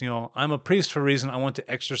priest. I'm a priest for a reason. I want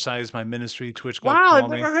to exercise my ministry to which God Wow, I've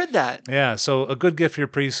called me. never heard that. Yeah, so a good gift for your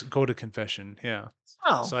priest, go to confession. Yeah.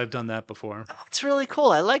 Oh, So I've done that before. that's really cool.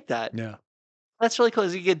 I like that. Yeah. That's really cool.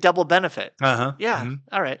 'Cause you get double benefit. Uh-huh. Yeah. hmm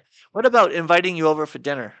All right. What about inviting you over for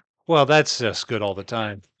dinner? Well, that's just good all the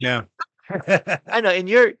time. Yeah. I know, and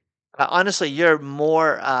you're honestly, you're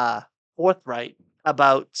more forthright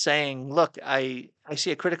about saying, "Look, I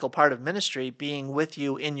see a critical part of ministry being with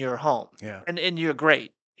you in your home, Yeah. and you're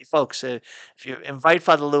great, folks. If you invite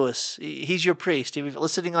Father Lewis, he's your priest. If you're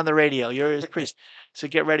listening on the radio, you're his priest. So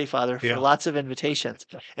get ready, Father, for Yeah. lots of invitations.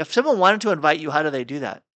 If someone wanted to invite you, how do they do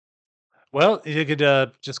that? Well, you could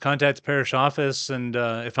just contact the parish office, and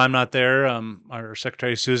if I'm not there, our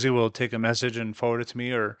secretary Susie will take a message and forward it to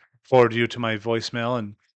me, or forward you to my voicemail,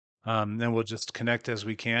 and then we'll just connect as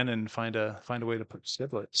we can and find a way to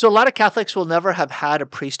schedule it. So a lot of Catholics will never have had a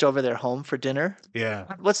priest over their home for dinner. Yeah.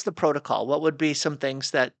 What's the protocol? What would be some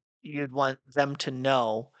things that you'd want them to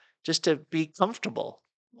know just to be comfortable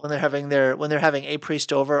when they're having a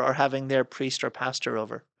priest over or having their priest or pastor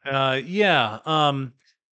over? Yeah.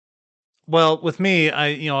 Well, with me,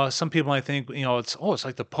 some people might think, it's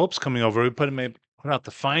like the Pope's coming over. We put out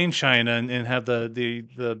the fine china and have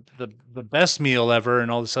the best meal ever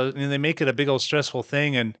and all this other, and they make it a big old stressful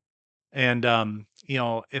thing. And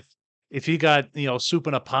if you got, soup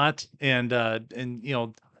in a pot and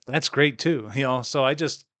that's great too. So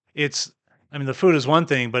it's I mean, the food is one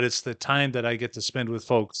thing, but it's the time that I get to spend with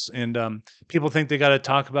folks. And people think they got to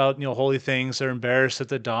talk about, holy things. They're embarrassed that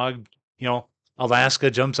the dog, you know, Alaska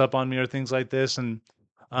jumps up on me or things like this. And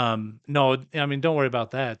no, I mean, don't worry about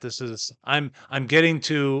that.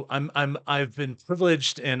 I've been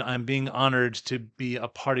privileged and I'm being honored to be a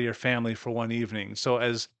part of your family for one evening. So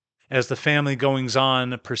as the family goings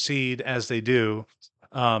on proceed as they do,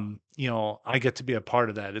 I get to be a part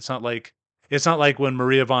of that. It's not like when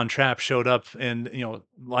Maria von Trapp showed up and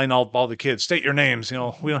line all the kids, state your names. We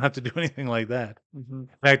don't have to do anything like that. Mhm. In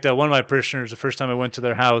fact, one of my parishioners, the first time I went to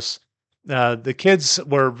their house, the kids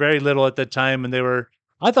were very little at that time, and they were,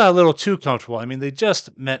 I thought, a little too comfortable. I mean, they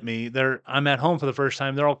just met me. I'm at home for the first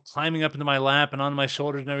time. They're all climbing up into my lap and on my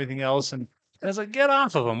shoulders and everything else. And I was like, get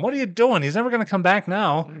off of him. What are you doing? He's never going to come back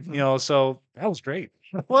now. Mhm. So that was great.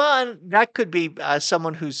 Well, and that could be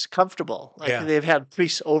someone who's comfortable, like Yeah. they've had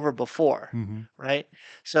priests over before, hmm right?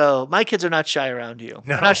 So my kids are not shy around you.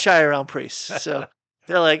 They're No. not shy around priests. So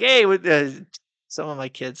they're like, hey, some of my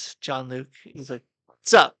kids, John Luke, he's like,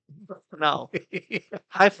 what's up? No.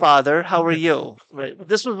 Hi, Father. How are you? Right.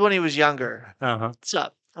 This was when he was younger. Uh-huh. What's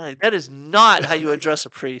up? Like, that is not how you address a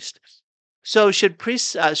priest. So should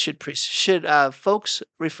folks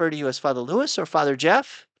refer to you as Father Lewis or Father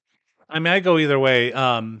Jeff? I mean, I go either way.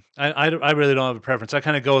 I really don't have a preference. I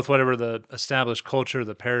kind of go with whatever the established culture of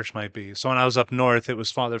the parish might be. So when I was up north, it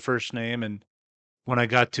was Father first name, and when I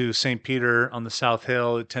got to St. Peter on the South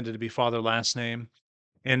Hill, it tended to be Father last name.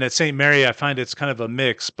 And at St. Mary, I find it's kind of a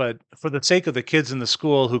mix. But for the sake of the kids in the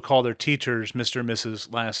school who call their teachers Mr. and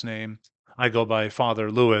Mrs. last name, I go by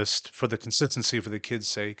Father Lewis for the consistency for the kids'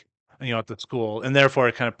 sake, at the school, and therefore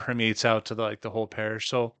it kind of permeates out to the whole parish.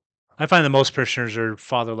 So I find that most parishioners are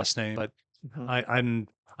Father last name, but Mhm. I I'm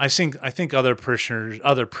I think other parishioners,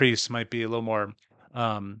 other priests might be a little more.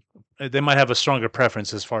 Um, they might have a stronger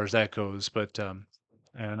preference as far as that goes, but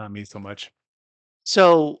not me so much.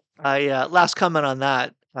 So I last comment on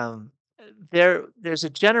that. There's a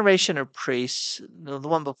generation of priests, the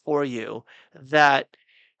one before you, that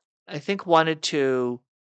I think wanted to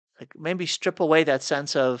like maybe strip away that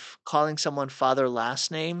sense of calling someone father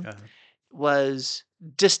last name Uh, was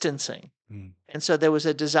distancing. mm, And so there was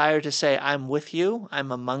a desire to say, I'm with you,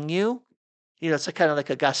 I'm among you. It's like, kind of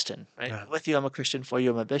like Augustine, right? yeah, With you, I'm a Christian, for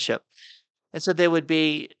you, I'm a bishop. And so they would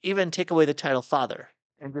be even take away the title father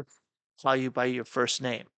and just call you by your first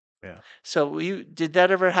name. yeah. So you did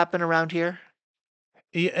that ever happen around here?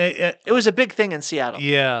 Yeah, It was a big thing in Seattle.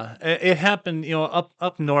 yeah, it happened,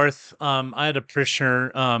 up north. I had a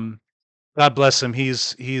parishioner. God bless him.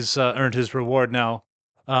 He's earned his reward now.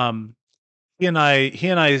 Um, he and I,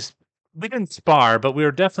 we didn't spar, but we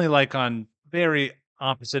were definitely like on very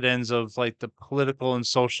opposite ends of like the political and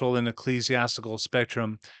social and ecclesiastical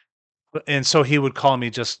spectrum. And so he would call me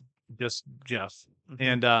just Jeff, Mhm.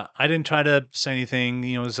 and I didn't try to say anything.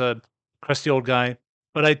 He was a crusty old guy.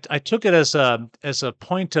 but I took it as a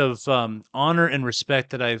point of honor and respect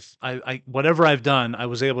that I whatever I've done, I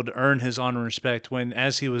was able to earn his honor and respect. When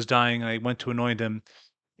as he was dying, I went to anoint him.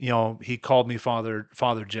 He called me Father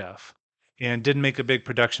Jeff, and didn't make a big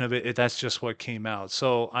production of it. That's just what came out.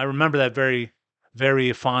 So I remember that very,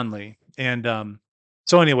 very fondly. And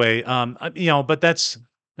so anyway, but that's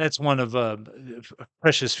one of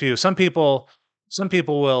precious few. Some people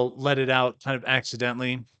will let it out kind of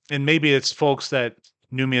accidentally, and maybe it's folks that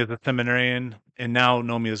knew me as a seminarian and now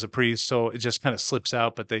know me as a priest, so it just kind of slips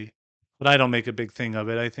out. But I don't make a big thing of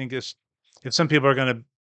it. I think it's if some people are going to,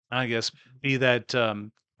 I guess, be that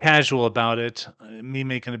casual about it. Me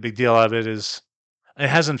making a big deal out of it is it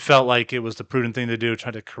hasn't felt like it was the prudent thing to do,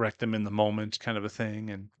 try to correct them in the moment kind of a thing.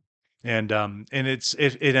 And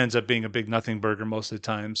it ends up being a big nothing burger most of the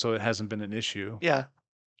time, so it hasn't been an issue. Yeah.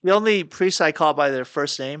 The only priests I call by their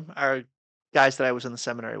first name are guys that I was in the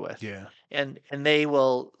seminary with. Yeah. And they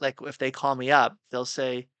will, like, if they call me up, they'll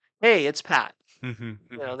say, "Hey, it's Pat." Hmm.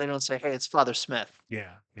 They don't say, "Hey, it's Father Smith."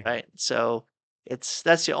 Yeah. Yeah. Right? So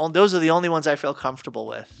that's the only those are the only ones I feel comfortable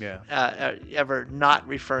with. Yeah. Ever not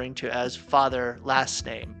referring to as Father last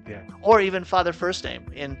name, Yeah. or even Father first name.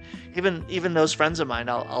 And even those friends of mine,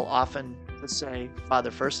 I'll often just say Father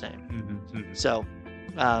first name. Hmm. So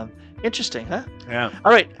interesting, huh? Yeah.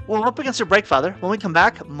 All right. Well, we're up against a break, Father. When we come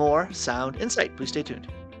back, more Sound Insight. Please stay tuned.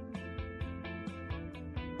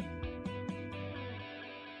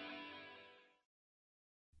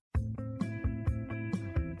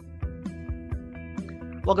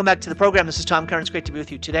 Welcome back to the program. This is Tom Curran. It's great to be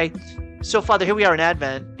with you today. So, Father, here we are in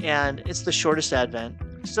Advent, and it's the shortest Advent.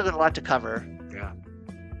 Still got a lot to cover. Yeah.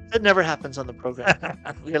 That never happens on the program.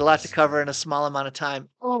 We got a lot to cover in a small amount of time.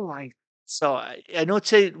 Oh my! So I know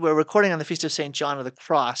today we're recording on the Feast of Saint John of the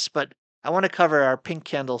Cross, but I want to cover our Pink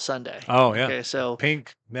Candle Sunday. Oh yeah. Okay, so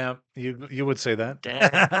Pink. Yeah, you would say that. dang.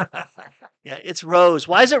 Yeah, it's rose.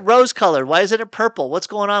 Why is it rose colored? Why isn't it purple? What's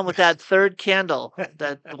going on with that third candle?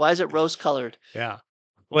 Why is it rose colored? Yeah.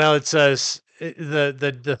 Well, it says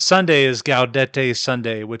the Sunday is Gaudete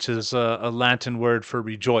Sunday, which is a Latin word for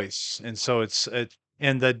rejoice, and so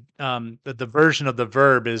and the version of the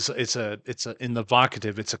verb is it's a in the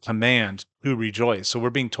vocative, it's a command to rejoice. So we're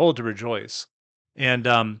being told to rejoice, and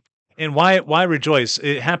why rejoice?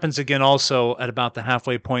 It happens again also at about the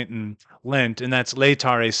halfway point in Lent, and that's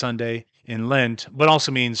Laetare Sunday in Lent, but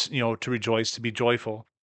also means to rejoice, to be joyful.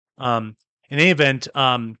 Um, in any event,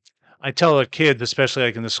 I tell the kids, especially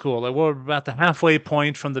like in the school, like, well, we're about the halfway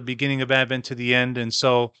point from the beginning of Advent to the end, and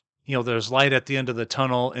so there's light at the end of the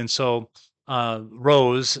tunnel, and so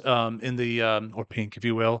rose in the or pink, if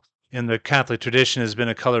you will, in the Catholic tradition has been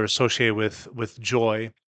a color associated with joy,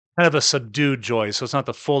 kind of a subdued joy. So it's not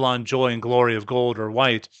the full-on joy and glory of gold or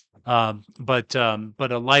white, but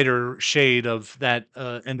a lighter shade of that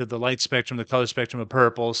end of the light spectrum, the color spectrum of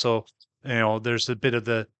purple. So there's a bit of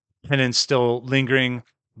the penance still lingering,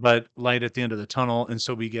 but light at the end of the tunnel, and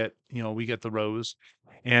so we get the rose.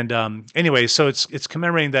 And anyway, so it's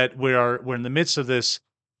commemorating that we're in the midst of this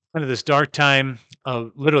kind of this dark time,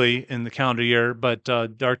 literally in the calendar year, but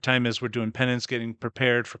dark time as we're doing penance, getting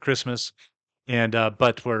prepared for Christmas, and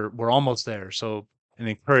but we're almost there. So an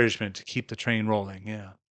encouragement to keep the train rolling.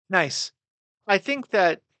 Yeah. Nice. I think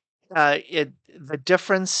that the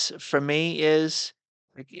difference for me is,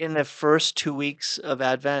 like, in the first 2 weeks of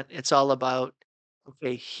Advent, it's all about,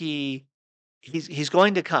 okay, he's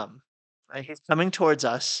going to come. Right? He's coming towards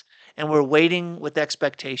us, and we're waiting with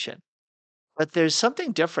expectation. But there's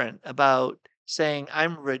something different about saying,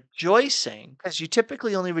 "I'm rejoicing," because you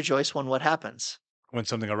typically only rejoice when what happens? When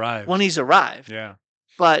something When arrives. he's arrived. Yeah.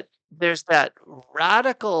 But there's that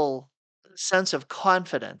radical sense of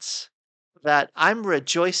confidence that I'm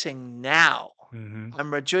rejoicing now. Hmm.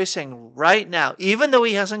 I'm rejoicing right now, even though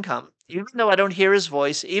he hasn't come, even though I don't hear his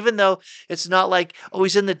voice, even though it's not like, oh,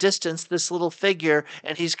 he's in the distance, this little figure,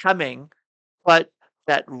 and he's coming. But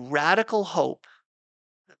that radical hope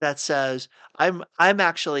that says, I'm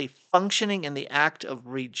actually functioning in the act of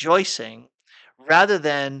rejoicing rather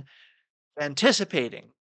than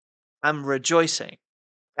anticipating. I'm rejoicing.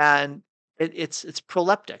 And it's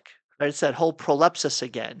proleptic, right? It's that whole prolepsis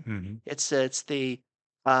again. Hmm. It's the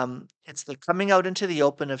coming out into the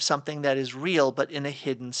open of something that is real but in a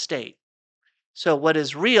hidden state. So what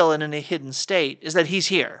is real and in a hidden state is that he's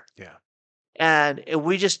here, Yeah. and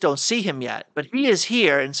we just don't see him yet, but he is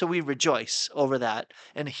here, and so we rejoice over that,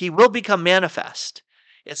 and he will become manifest.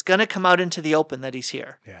 It's going to come out into the open that he's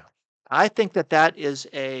here. Yeah. I think that that is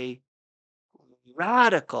a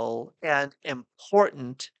radical and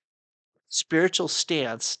important spiritual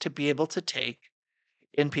stance to be able to take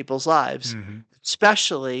in people's lives, Hmm.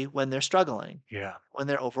 especially when they're struggling, Yeah. when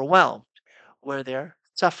they're overwhelmed, where they're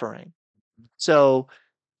suffering. So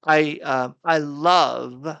I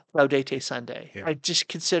love Gaudete Sunday. Yeah. I just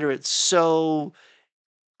consider it so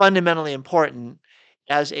fundamentally important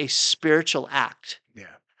as a spiritual act,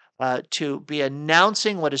 Yeah. to be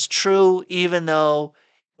announcing what is true, even though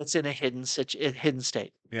it's in a hidden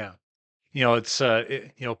state. Yeah. It's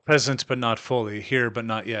present but not fully, here but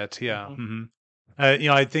not yet. Yeah. Mhm.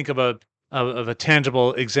 Hmm. I think of a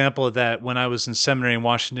tangible example of that when I was in seminary in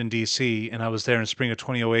Washington D.C. and I was there in spring of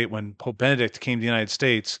 2008 when Pope Benedict came to the United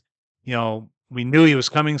States. We knew he was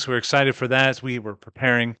coming, so we were excited for that. We were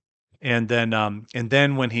preparing, and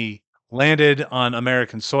then when he landed on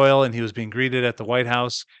American soil and he was being greeted at the White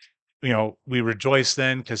House, we rejoiced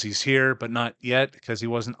then because he's here, but not yet because he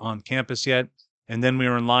wasn't on campus yet. And then we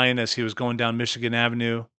were in line as he was going down Michigan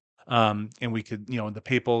Avenue, and we could, the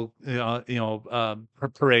papal,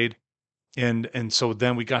 parade, and so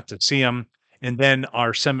then we got to see him. And then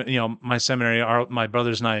my seminary, my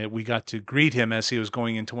brothers and I, we got to greet him as he was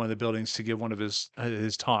going into one of the buildings to give one of his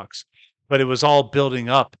talks. But it was all building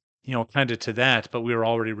up, kind of to that. But we were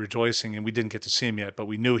already rejoicing, and we didn't get to see him yet, but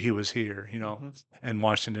we knew he was here, Mhm. in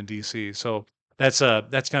Washington D.C. So that's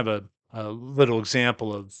kind of a little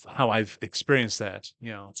example of how I've experienced that.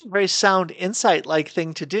 It's a very sound insight-like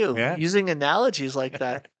thing to do, Yeah. using analogies like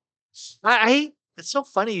that. I it's so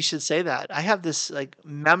funny you should say that. I have this, like,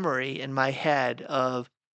 memory in my head of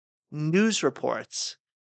news reports.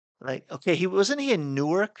 Like, okay, he wasn't he in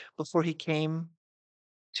Newark before he came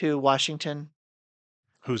to Washington?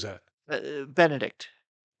 Who's that? Benedict,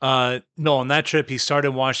 No, on that trip, he started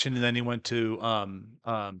in Washington, then he went to,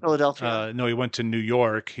 Philadelphia, no, he went to New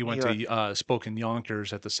York. He New went York. to, spoke in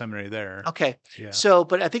Yonkers at the seminary there. Okay. Yeah. So,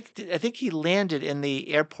 but I think he landed in the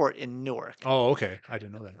airport in Newark. Oh, okay. I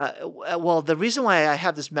didn't know that. Well, the reason why I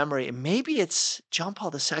have this memory, and maybe it's John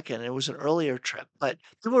Paul II, it was an earlier trip, but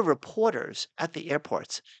there were reporters at the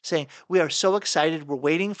airports saying, "We are so excited. We're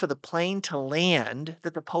waiting for the plane to land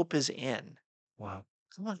that the Pope is in." Wow.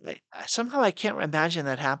 Somehow I can't imagine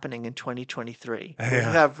that happening in 2023, where you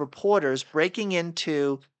Yeah. have reporters breaking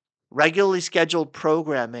into regularly scheduled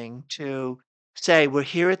programming to say, "We're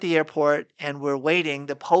here at the airport and we're waiting.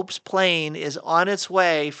 The Pope's plane is on its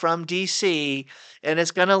way from DC and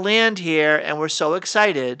it's going to land here and we're so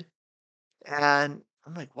excited." And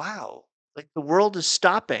I'm like, wow, like the world is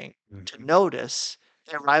stopping to Mhm, notice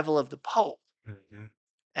the arrival of the Pope. mhm.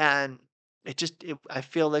 And I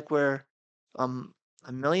feel like we're um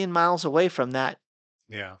a million miles away from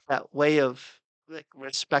Yeah. that way of like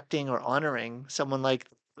respecting or honoring someone like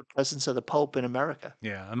the presence of the Pope in America.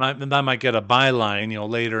 Yeah. I might get a byline,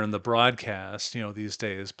 later in the broadcast, these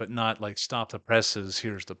days, but not like stop the presses.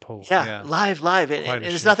 Here's the Pope. Yeah, Yeah. live, and, Quite and a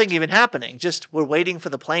there's nothing shift. even happening. Just we're waiting for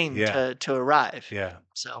the plane Yeah. to arrive. Yeah.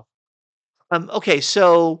 So, okay,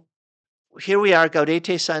 so here we are,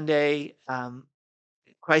 Gaudete Sunday.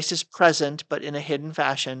 Christ is present, but in a hidden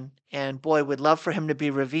fashion. And boy, we'd love for him to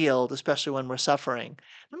be revealed, especially when we're suffering.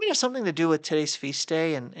 Let me have something to do with today's feast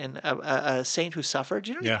day and a saint who suffered.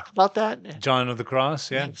 Do you know anything Yeah. about that? John of the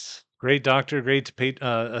Cross. Yeah. Yes. Great doctor, great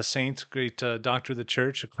a saint, great doctor of the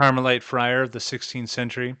church, a Carmelite friar of the 16th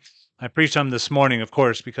century. I preached on him this morning, of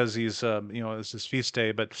course, because it's his feast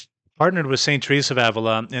day, but partnered with Saint Teresa of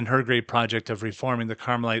Avila in her great project of reforming the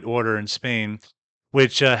Carmelite order in Spain,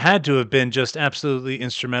 which had to have been just absolutely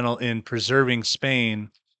instrumental in preserving Spain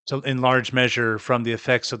in large measure from the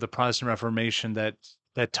effects of the Protestant Reformation that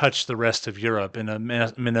touched the rest of Europe in a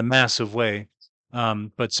massive way.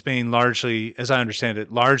 But Spain largely, as I understand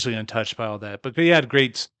it, largely untouched by all that. But he had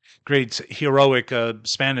great heroic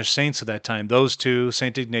Spanish saints at that time. Those two,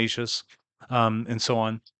 Saint Ignatius, and so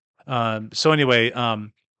on. So anyway,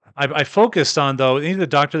 I focused on though the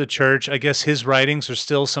Doctor of the Church. I guess his writings are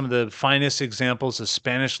still some of the finest examples of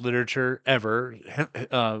Spanish literature ever,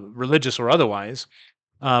 religious or otherwise.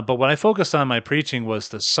 But what I focused on in my preaching was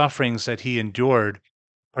the sufferings that he endured,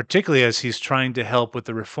 particularly as he's trying to help with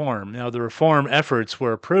the reform. Now, the reform efforts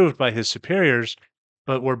were approved by his superiors,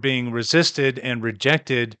 but were being resisted and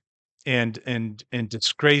rejected and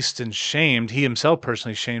disgraced and shamed. He himself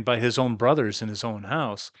personally shamed by his own brothers in his own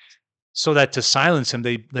house. So that to silence him,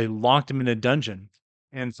 they locked him in a dungeon.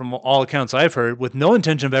 And from all accounts I've heard, with no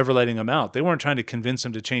intention of ever letting him out. They weren't trying to convince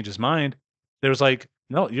him to change his mind. There was like,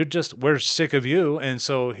 no, we're sick of you, and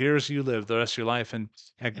so here's you live the rest of your life. And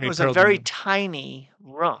at It great was a peril, very tiny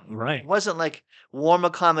room. It right? wasn't like warm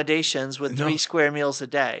accommodations with No, 3 square meals a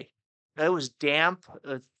day. It was damp,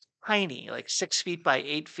 tiny, like 6 feet by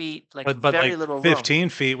 8 feet, like but very like little room. 15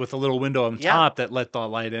 feet with a little window on Yeah. top that let the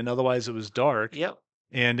light in. Otherwise, it was dark. Yep.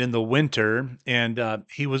 and in the winter, and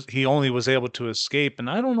he only was able to escape, and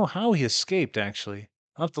I don't know how he escaped actually.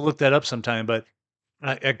 I'll have to look that up sometime, but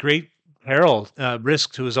at great peril,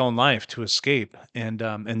 risk to his own life to escape, and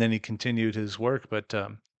then he continued his work. But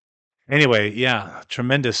anyway, yeah,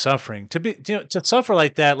 tremendous suffering to be to suffer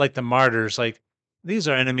like that, like the martyrs, like these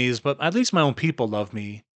are enemies, but at least my own people love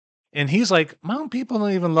me. And he's like, my own people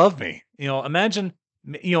don't even love me. Imagine,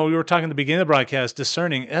 we were talking at the beginning of the broadcast,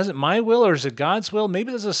 discerning, is it my will or is it God's will?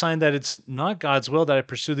 Maybe there's a sign that it's not God's will that I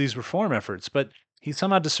pursue these reform efforts, but he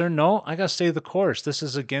somehow discerned, no, I got to stay the course. This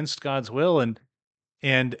is against God's will.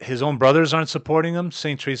 And his own brothers aren't supporting him.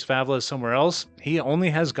 St. Therese of Avila is somewhere else. He only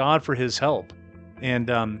has God for his help. And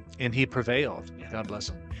he prevailed. God bless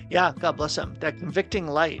him. Yeah, God bless him. That convicting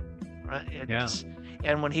light, right? Yeah.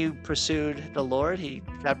 And when he pursued the Lord, he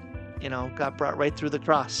got brought right through the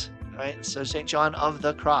cross, right? So St. John of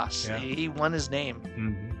the Cross, Yeah. he won his name.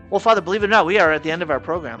 Mhm. Well, Father, believe it or not, we are at the end of our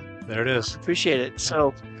program. There it is. Appreciate it.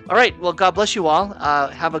 So, all right. Well, God bless you all.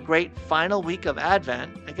 Have a great final week of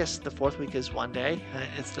Advent. I guess the fourth week is one day.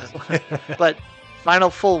 But final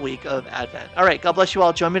full week of Advent. All right. God bless you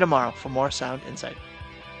all. Join me tomorrow for more Sound Insight.